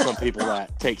 but yet some people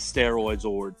that take steroids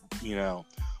or, you know,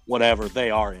 whatever,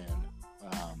 they are in.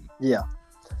 Yeah.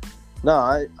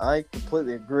 No, I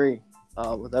completely agree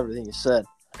with everything you said.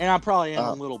 And I probably am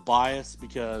a little biased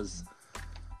because,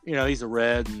 you know, he's a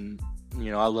Red, and,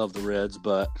 you know, I love the Reds,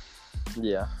 but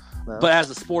yeah. No. But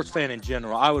as a sports fan in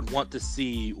general, I would want to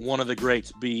see one of the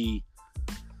greats be.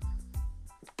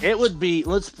 It would be,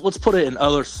 let's put it in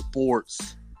other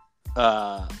sports.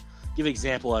 Give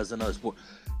example as another sport.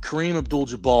 Kareem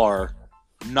Abdul-Jabbar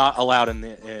not allowed in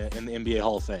the NBA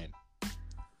Hall of Fame.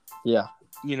 Yeah.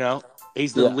 You know,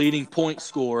 he's the leading point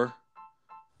scorer.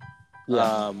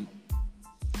 Yeah.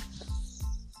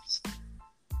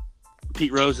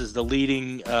 Pete Rose is the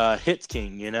leading hits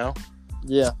king, you know?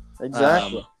 Yeah,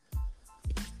 exactly.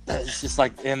 It's just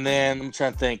like, and then I'm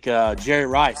trying to think, Jerry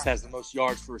Rice has the most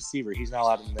yards for receiver. He's not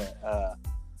allowed in the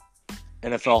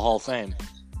NFL Hall of Fame.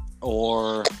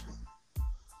 Or,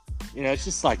 you know, it's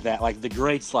just like that. Like the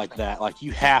greats like that, like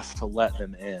you have to let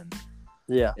them in.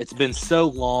 Yeah. It's been so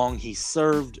long. He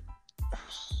served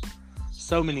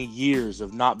so many years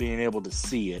of not being able to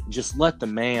see it. Just let the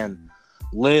man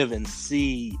live and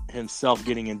see himself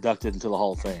getting inducted into the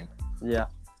Hall of Fame. Yeah.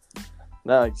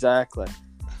 No, exactly.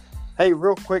 Hey,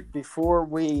 real quick before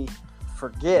we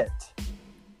forget,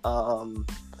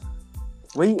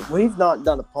 we've not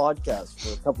done a podcast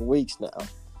for a couple weeks now.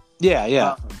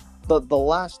 Yeah. But the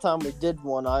last time we did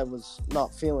one, I was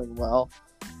not feeling well.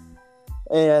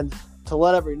 And to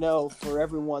let everyone know, for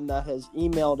everyone that has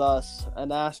emailed us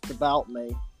and asked about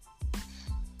me,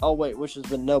 oh wait, which has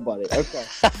been nobody. Okay,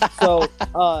 so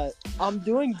I'm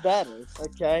doing better.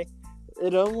 Okay,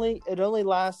 it only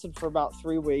lasted for about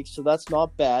 3 weeks, so that's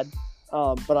not bad.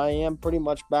 But I am pretty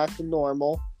much back to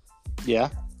normal. Yeah,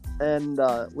 and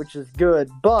which is good.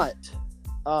 But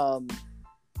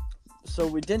so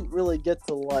we didn't really get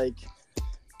to like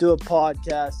do a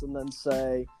podcast and then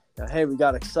say, hey, we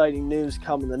got exciting news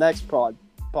coming the next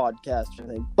podcast or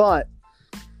anything. But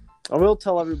I will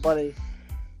tell everybody,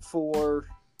 for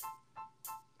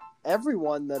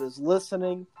everyone that is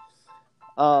listening,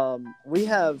 we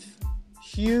have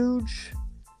huge,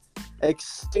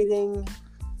 exciting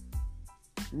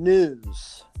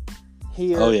news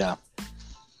here. Oh, yeah.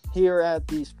 Here at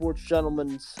the Sports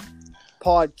Gentlemen's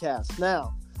podcast.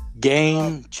 Now,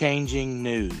 game-changing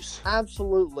news.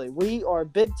 Absolutely. We are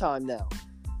big time now.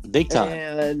 Big time.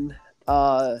 And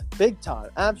big time.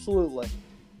 Absolutely.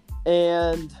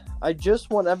 And I just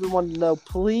want everyone to know,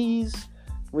 please,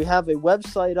 we have a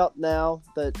website up now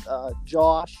that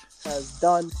Josh has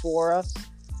done for us.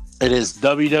 It is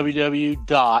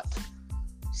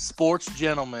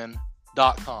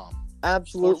www.sportsgentleman.com.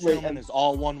 Absolutely. And is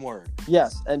all one word.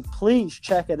 Yes, and please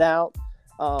check it out.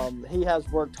 He has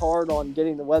worked hard on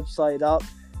getting the website up.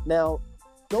 Now,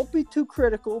 don't be too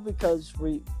critical because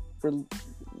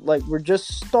we're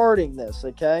just starting this,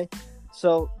 okay?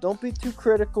 So don't be too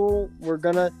critical. We're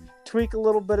gonna tweak a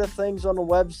little bit of things on the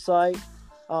website,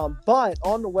 but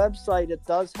on the website it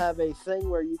does have a thing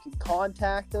where you can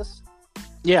contact us.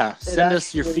 Yeah, send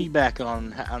us your feedback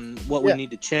on what we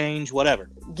need to change, whatever.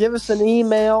 Give us an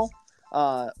email,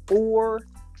 or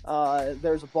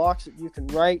there's a box that you can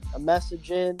write a message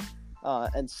in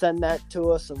and send that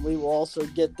to us, and we will also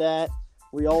get that.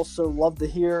 We also love to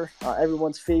hear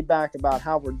everyone's feedback about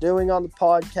how we're doing on the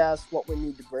podcast, what we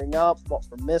need to bring up, what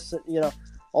we're missing,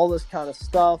 all this kind of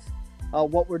stuff,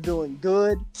 what we're doing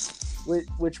good,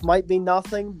 which might be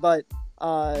nothing, but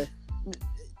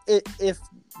if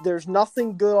there's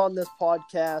nothing good on this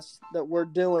podcast that we're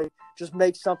doing, just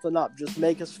make something up. Just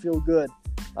make us feel good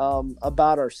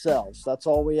about ourselves. That's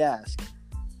all we ask.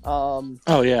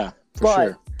 Oh, yeah, for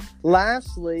sure.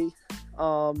 Lastly,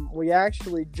 we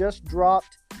actually just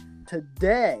dropped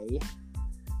today.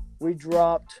 We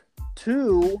dropped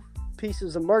 2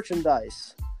 pieces of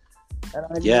merchandise. And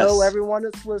I know everyone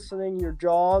that's listening, your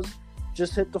jaws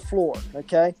just hit the floor,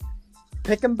 okay?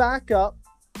 Pick them back up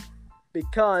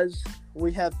because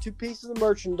we have 2 pieces of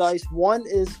merchandise. One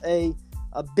is a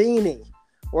beanie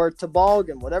or a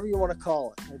toboggan, whatever you want to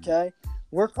call it, okay?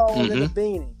 We're calling it a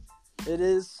beanie. It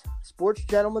is Sports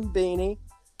Gentleman Beanie,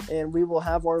 and we will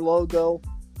have our logo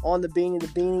on the beanie. The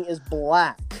beanie is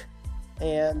black,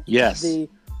 and the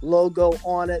logo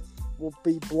on it will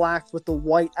be black with the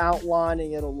white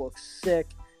outlining. It'll look sick.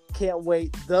 Can't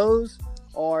wait. Those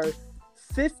are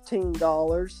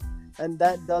 $15, and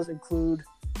that does include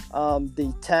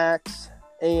the tax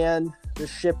and the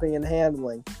shipping and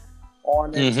handling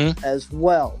on it as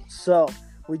well. So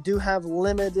we do have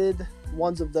limited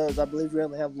ones of those. I believe we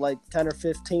only have like 10 or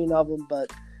 15 of them,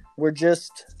 but we're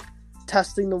just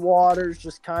testing the waters,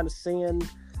 just kind of seeing,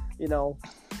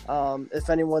 if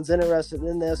anyone's interested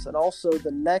in this. And also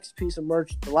the last piece of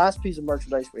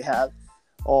merchandise we have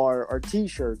are our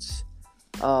t-shirts,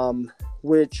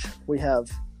 which we have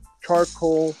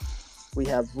charcoal, we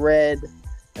have red,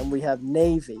 and we have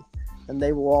navy, and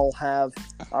they will all have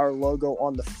our logo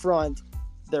on the front.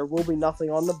 There will be nothing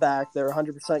on the back. They're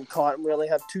 100% cotton. We only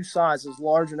have 2 sizes,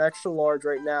 large and extra large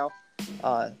right now.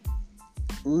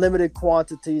 Limited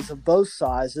quantities of both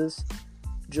sizes.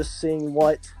 Just seeing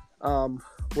what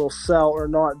will sell or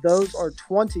not. Those are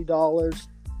 $20,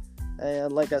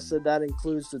 and like I said, that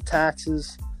includes the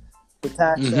taxes, the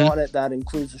tax on it. That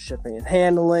includes the shipping and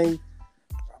handling.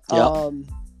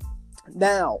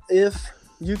 Now, if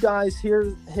you guys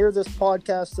hear this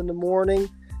podcast in the morning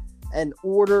and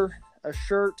order a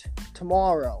shirt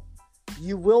tomorrow,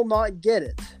 you will not get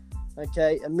it,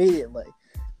 okay, immediately,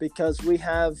 because we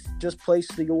have just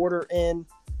placed the order in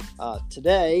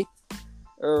today,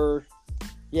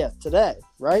 today,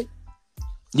 right?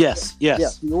 Yes. Yeah,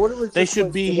 the order was they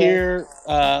should be today. Here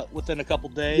within a couple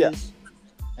days,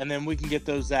 and then we can get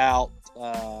those out,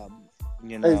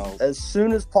 as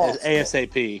soon as possible.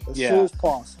 ASAP. As soon as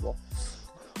possible.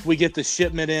 We get the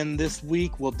shipment in this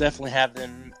week. We'll definitely have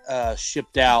them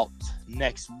shipped out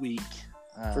next week.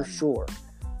 For sure.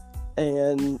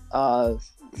 And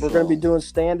we're going to be doing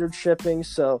standard shipping,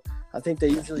 so I think they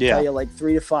usually tell you like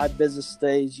 3 to 5 business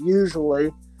days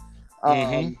usually.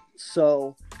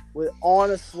 So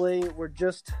honestly, we're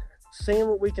just seeing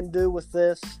what we can do with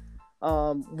this.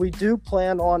 We do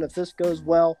plan on, if this goes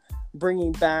well,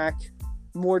 bringing back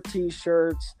more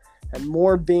t-shirts and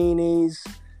more beanies,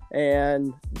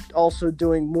 and also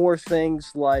doing more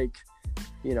things like,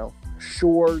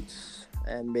 shorts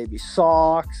and maybe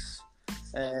socks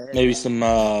and maybe some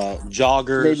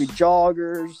joggers,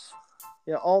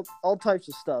 all types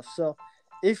of stuff. So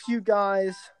if you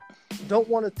guys don't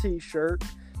want a t-shirt,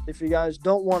 if you guys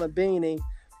don't want a beanie,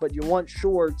 but you want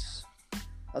shorts,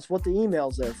 that's what the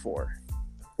email's there for.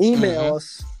 Email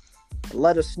us,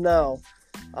 let us know.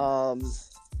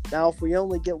 Now, if we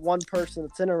only get one person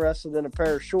that's interested in a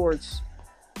pair of shorts,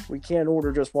 we can't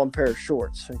order just one pair of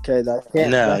shorts. Okay, that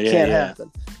can't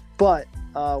happen. But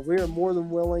we are more than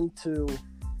willing to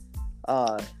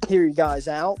hear you guys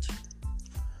out.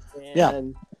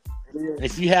 And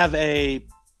if you have a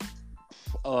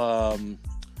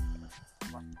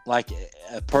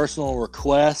personal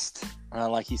request,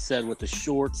 like you said with the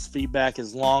shorts feedback,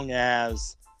 as long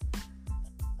as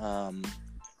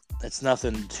it's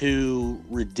nothing too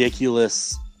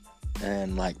ridiculous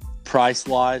and like price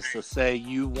wise. So say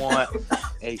you want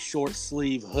a short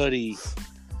sleeve hoodie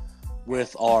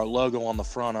with our logo on the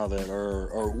front of it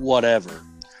or whatever,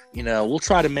 we'll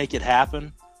try to make it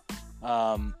happen.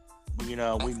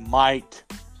 We might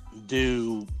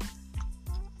do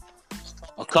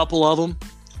a couple of them.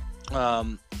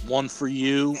 One for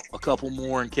you, a couple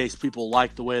more in case people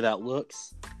like the way that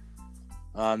looks.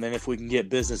 Then if we can get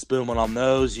business booming on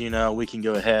those, we can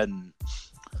go ahead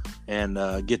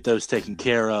and get those taken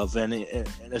care of. And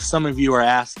if some of you are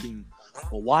asking,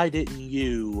 well, why didn't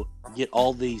you get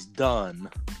all these done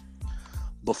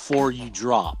before you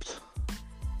dropped?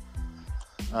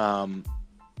 And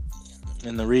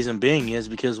the reason being is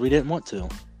because we didn't want to.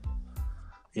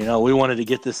 We wanted to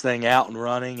get this thing out and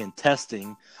running and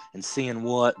testing and seeing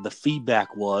what the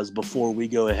feedback was before we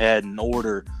go ahead and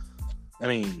order,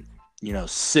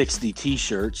 60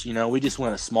 T-shirts. We just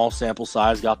went a small sample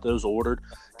size, got those ordered,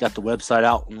 got the website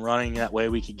out and running. That way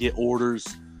we could get orders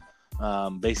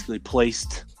basically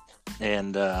placed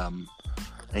and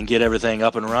get everything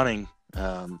up and running.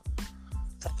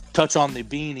 Touch on the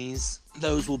beanies.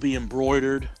 Those will be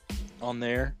embroidered on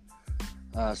there.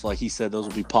 So like he said, those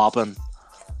will be popping.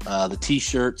 The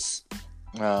T-shirts,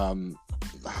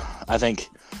 I think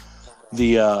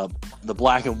the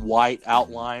black and white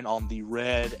outline on the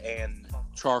red and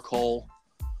charcoal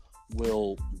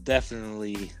will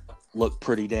definitely look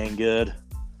pretty dang good.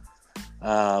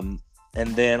 And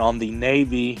then on the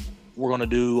navy, we're going to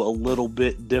do a little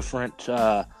bit different.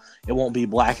 It won't be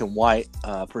black and white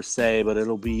per se, but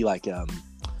it'll be like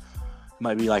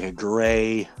might be like a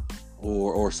gray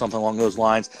or something along those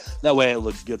lines. That way it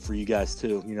looks good for you guys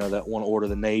too. That want to order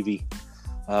the navy.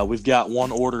 We've got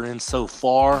one order in so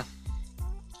far.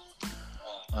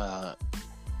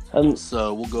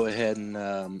 So we'll go ahead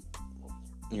and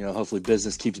hopefully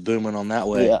business keeps booming on that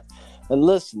way. Yeah. And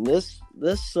listen, this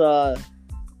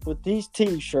with these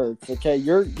T-shirts, okay,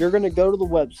 you're going to go to the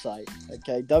website,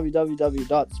 okay,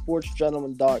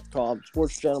 www.sportsgentleman.com,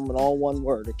 sportsgentleman, all one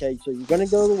word, okay? So you're going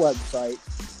to go to the website,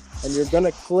 and you're going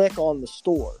to click on the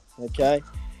store, okay?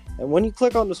 And when you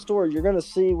click on the store, you're going to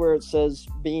see where it says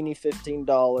beanie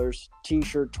 $15,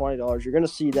 T-shirt $20. You're going to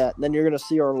see that, and then you're going to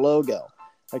see our logo,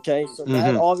 okay? So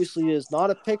that obviously is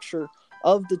not a picture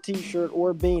of the T-shirt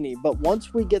or beanie, but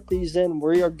once we get these in,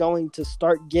 we are going to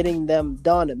start getting them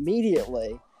done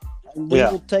immediately. And we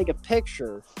will take a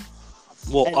picture.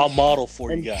 Well, I'll model for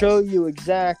you guys and show you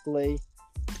exactly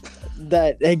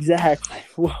that. Exactly,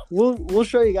 we'll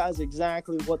show you guys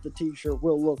exactly what the T-shirt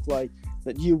will look like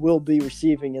that you will be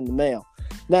receiving in the mail.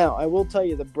 Now, I will tell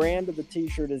you the brand of the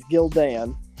T-shirt is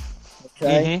Gildan,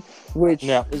 okay, which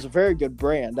is a very good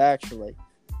brand actually.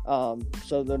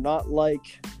 So they're not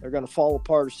like they're going to fall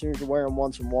apart as soon as you wear them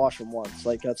once and wash them once.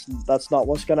 Like that's not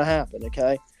what's going to happen.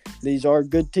 Okay. These are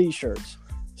good T-shirts.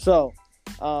 So,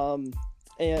 and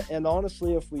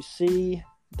honestly, if we see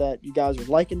that you guys are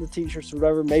liking the T-shirts or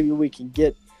whatever, maybe we can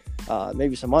get,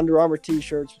 maybe some Under Armour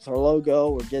T-shirts with our logo,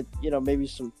 or get, maybe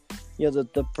some,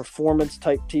 the performance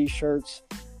type T-shirts,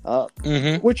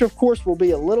 which of course will be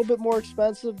a little bit more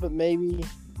expensive, but maybe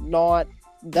not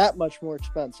that much more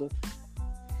expensive.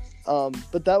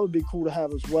 But that would be cool to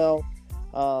have as well.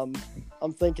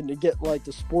 I'm thinking to get like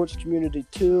the sports community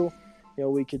too.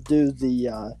 We could do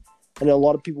the, I know a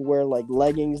lot of people wear like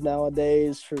leggings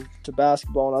nowadays to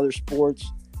basketball and other sports,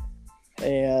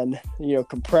 and,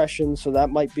 compression. So that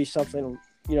might be something,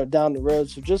 down the road.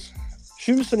 So just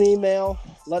shoot us an email.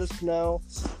 Let us know,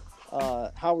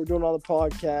 how we're doing on the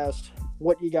podcast,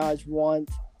 what you guys want.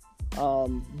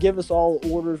 Give us all the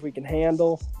orders we can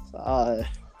handle,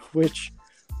 which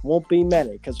won't be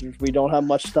many because we don't have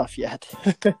much stuff yet.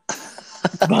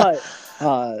 But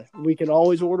we can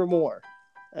always order more,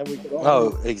 and we can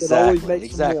always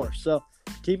make some more. So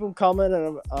keep them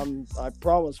coming, and I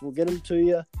promise we'll get them to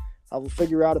you. I will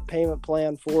figure out a payment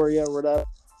plan for you or whatever.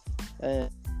 And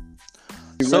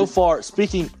so far,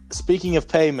 speaking of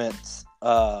payments,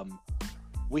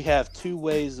 we have two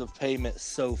ways of payment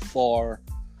so far.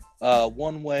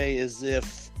 One way is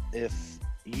if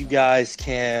you guys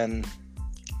can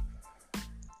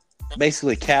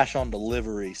basically cash on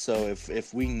delivery. So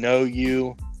if we know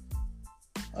you,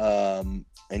 and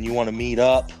you want to meet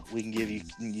up, we can give you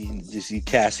just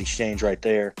cash exchange right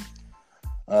there.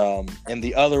 And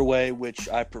the other way, which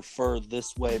I prefer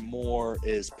this way more,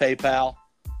 is PayPal.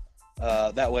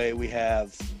 That way we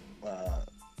have, I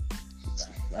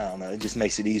don't know, it just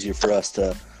makes it easier for us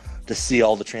to see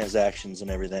all the transactions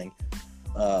and everything.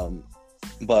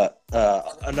 But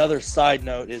another side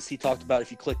note is he talked about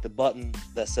if you click the button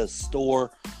that says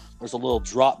store, there's a little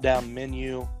drop-down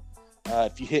menu.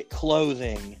 If you hit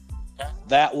clothing,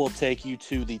 that will take you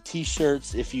to the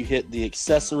T-shirts. If you hit the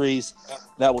accessories,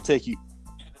 that will take you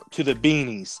to the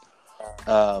beanies.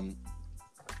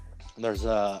 There's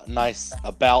a nice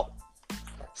about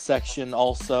section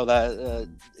also that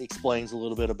explains a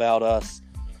little bit about us.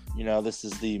 This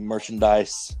is the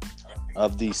merchandise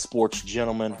of the Sports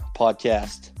Gentleman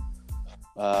podcast.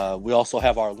 We also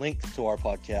have our link to our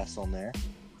podcast on there.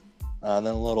 Then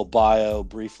a little bio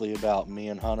briefly about me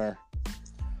and Hunter.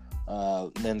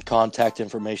 Then contact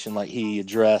information like he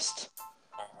addressed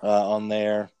on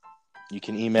there. You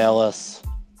can email us.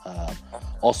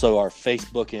 Also, our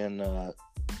Facebook and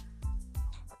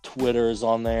Twitter is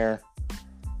on there.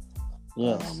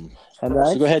 Yes. So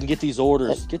go ahead and get these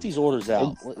orders. Get these orders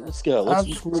out. Let's go.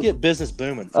 Let's get business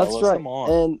booming, fellas. That's right. Come on.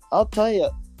 And I'll tell you,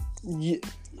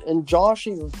 and Josh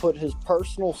even put his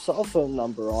personal cell phone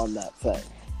number on that thing.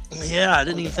 Yeah, I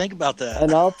didn't even think about that.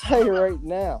 And I'll tell you right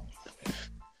now,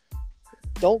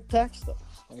 don't text him,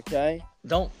 okay?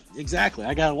 Exactly.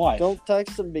 I got a wife. Don't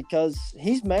text him because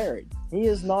he's married. He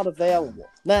is not available.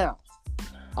 Now,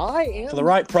 I am... For the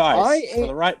right price. For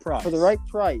the right price. For the right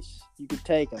price, you could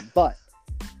take him. But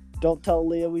don't tell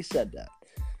Leah we said that.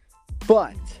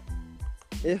 But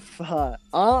if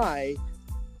I,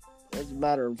 as a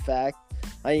matter of fact,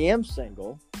 I am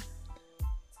single.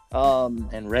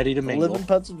 And ready to mingle. Live in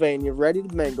Pennsylvania, ready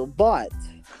to mingle. But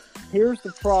here's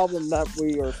the problem that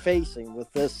we are facing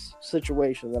with this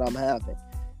situation that I'm having.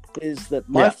 Is that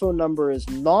my phone number is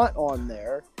not on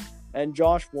there. And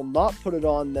Josh will not put it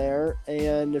on there.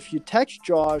 And if you text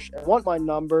Josh and want my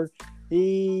number,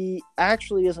 he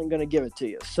actually isn't going to give it to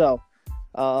you. So,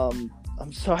 I'm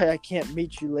sorry I can't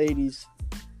meet you ladies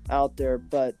out there.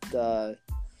 But,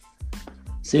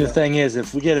 see, the thing is,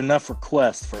 if we get enough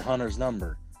requests for Hunter's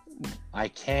number, I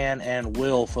can and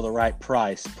will, for the right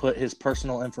price, put his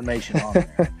personal information on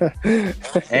there.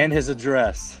 And his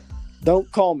address. Don't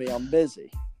call me. I'm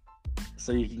busy.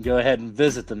 So you can go ahead and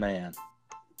visit the man.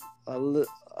 Oh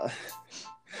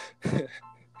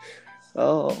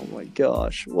my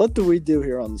gosh, what do we do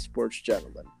here on the Sports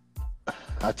Gentleman?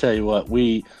 I tell you what,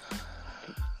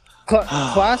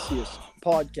 classiest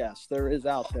podcast there is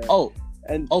out there. Oh,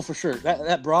 for sure.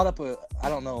 That brought up I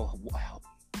don't know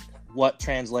what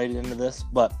translated into this,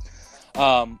 but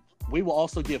we will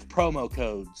also give promo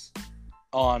codes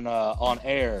on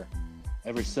air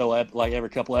every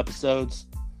couple episodes.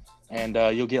 And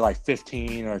you'll get like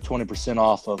 15 or 20%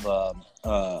 off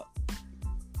of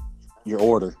your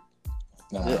order.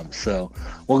 So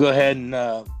we'll go ahead and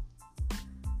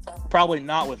probably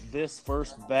not with this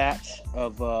first batch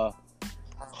of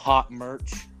hot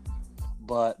merch,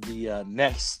 but the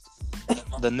next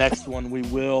one we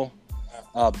will.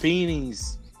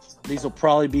 Beanies. These will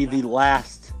probably be the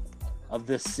last of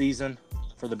this season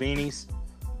for the beanies.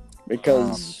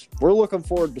 Because we're looking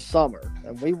forward to summer,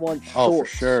 and we want shorts. Oh, for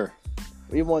sure.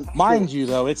 Mind you,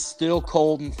 though, it's still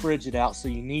cold and frigid out, so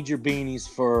you need your beanies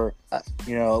for, at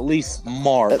least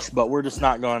March. But we're just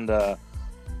not going to,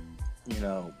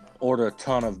 order a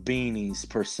ton of beanies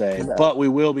per se. No. But we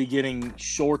will be getting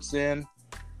shorts in,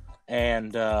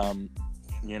 and, who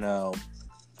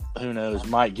knows,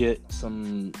 might get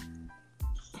some.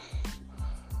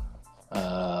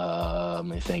 Let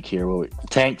me think here.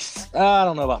 Tanks. I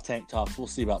don't know about tank tops. We'll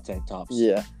see about tank tops.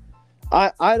 Yeah.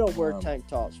 I don't wear tank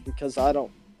tops because I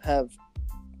don't have,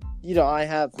 I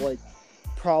have like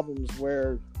problems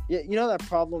where, that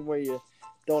problem where you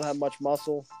don't have much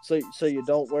muscle, so you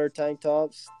don't wear tank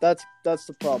tops. That's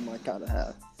the problem I kind of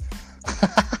have.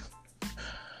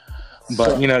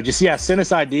 But send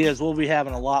us ideas. We'll be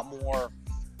having a lot more.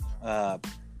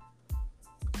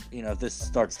 If this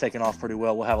starts taking off pretty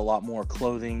well, we'll have a lot more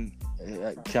clothing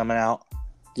coming out.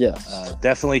 Yes.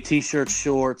 Definitely t-shirts,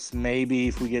 shorts, maybe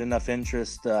if we get enough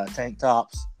interest, tank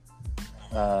tops.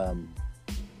 And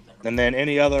then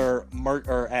any other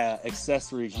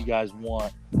accessories you guys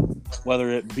want, whether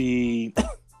it be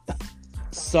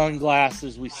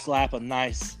sunglasses, we slap a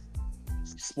nice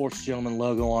Sports Gentleman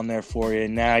logo on there for you.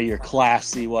 And now you're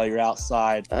classy while you're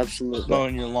outside. Absolutely.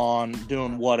 Mowing your lawn,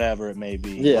 doing whatever it may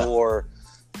be. Yeah. Or,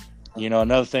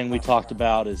 another thing we talked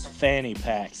about is fanny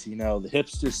packs. The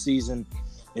hipster season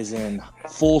is in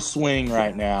full swing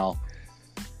right now.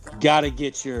 Got to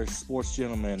get your Sports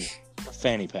Gentleman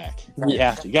fanny pack. You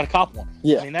have to. You got to cop one.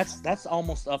 Yeah. I mean, that's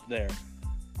almost up there.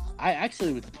 I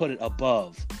actually would put it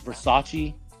above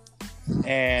Versace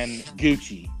and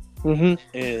Gucci.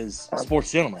 Is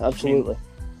Sports Gentleman. Absolutely.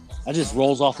 That just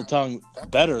rolls off the tongue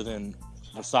better than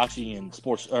Versace and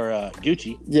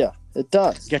Gucci. Yeah, it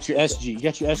does. You got your SG. You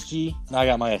got your SG. Now I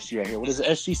got my SG right here. What does the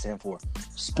SG stand for?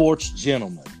 Sports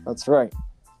Gentleman. That's right.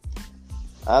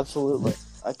 Absolutely.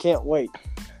 I can't wait.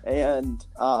 And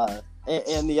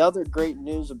the other great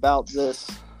news about this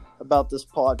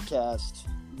podcast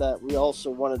that we also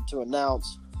wanted to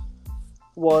announce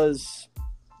was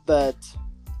that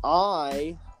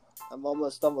I'm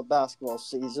almost done with basketball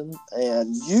season,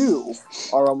 and you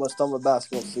are almost done with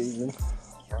basketball season.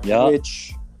 Yeah.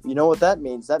 Which You know what that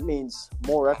means? That means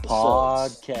more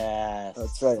episodes. Podcast.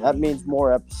 That's right. That means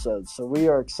more episodes. So we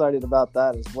are excited about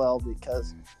that as well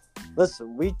because,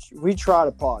 listen, we try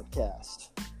to podcast,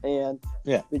 and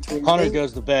between Hunter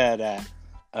goes to bed at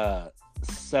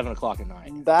 7 o'clock at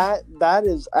night. That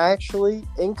is actually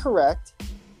incorrect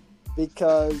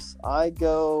because I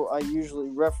usually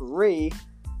referee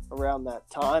around that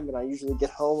time, and I usually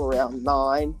get home around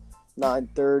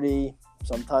 9:30.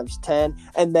 Sometimes 10,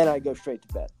 and then I go straight to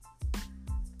bed.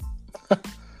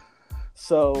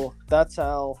 So that's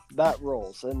how that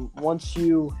rolls. And once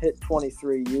you hit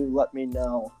 23, you let me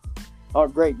know. Oh,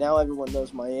 great. Now everyone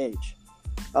knows my age.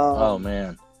 Oh,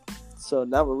 man. So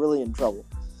now we're really in trouble.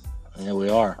 Yeah,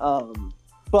 we are.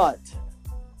 But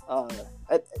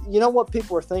you know what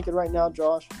people are thinking right now,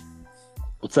 Josh?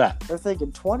 What's that? They're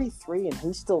thinking 23 and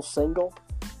he's still single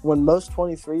when most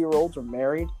 23-year-olds are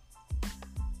married.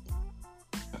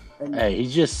 And,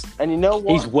 and you know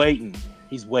what? He's waiting.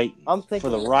 I'm thinking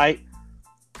for the right.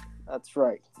 That's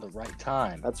right. The right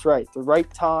time. That's right. The right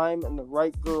time and the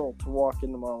right girl to walk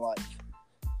into my life.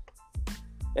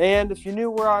 And if you knew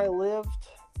where I lived,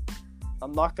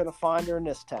 I'm not going to find her in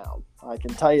this town. I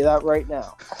can tell you that right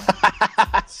now.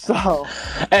 So,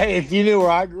 hey, if you knew where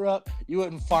I grew up, you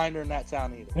wouldn't find her in that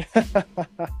town either.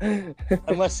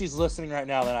 Unless she's listening right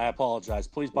now, then I apologize.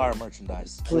 Please buy our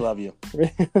merchandise. We love you.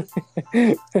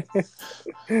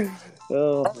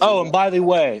 Oh, and by the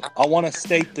way, I want to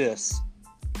state this.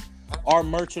 Our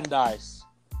merchandise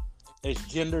is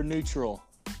gender neutral.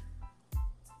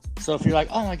 So if you're like,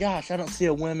 oh my gosh, I don't see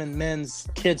a women, men's,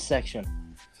 kids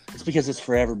section, it's because it's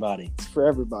for everybody. It's for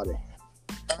everybody.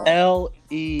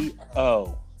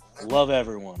 LEO. Love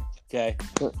everyone. Okay?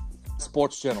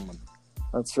 Sports gentlemen.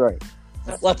 That's right.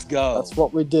 Let's go. That's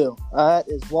what we do. That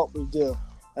is what we do.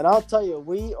 And I'll tell you,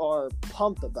 we are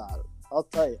pumped about it. I'll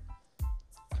tell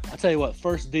you what,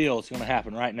 first deal is going to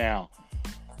happen right now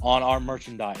on our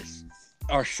merchandise.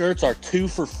 Our shirts are 2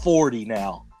 for $40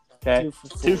 now. Okay?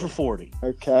 2 for $40.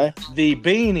 Okay. The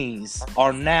beanies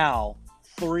are now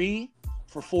 3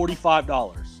 for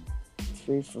 $45.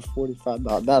 3 for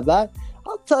 $45. Now that,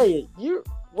 I'll tell you,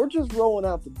 we're just rolling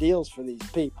out the deals for these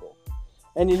people.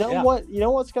 And you know what? You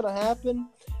know what's going to happen?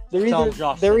 They're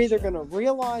either going to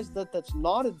realize that that's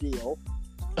not a deal,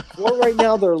 or right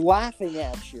now they're laughing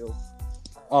at you.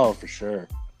 Oh, for sure.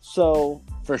 So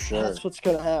for sure, that's what's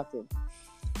going to happen.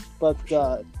 But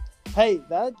hey,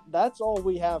 that's all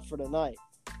we have for tonight.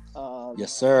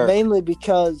 Yes, sir. Mainly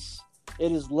because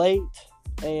it is late,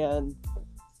 and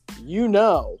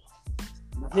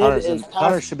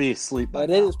Hunter should be asleep by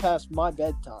now. It is past my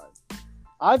bedtime.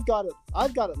 I've got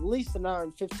at least an hour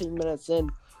and 15 minutes in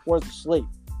worth of sleep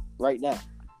right now.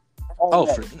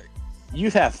 You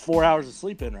have 4 hours of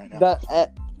sleep in right now.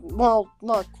 Well,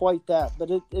 not quite that, but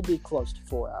it'd be close to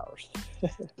 4 hours.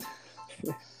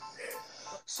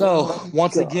 So,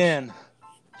 once again,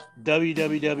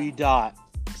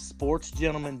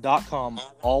 www.sportsgentleman.com,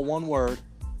 all one word,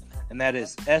 and that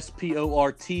is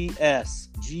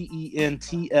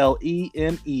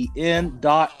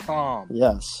sportsgentlemen.com.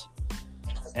 Yes.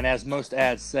 And as most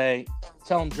ads say,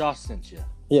 tell them Josh sent you.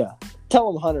 Yeah.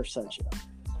 Tell them Hunter sent you.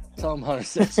 Tell them Hunter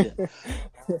sent you.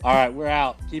 All right, we're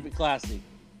out. Keep it classy.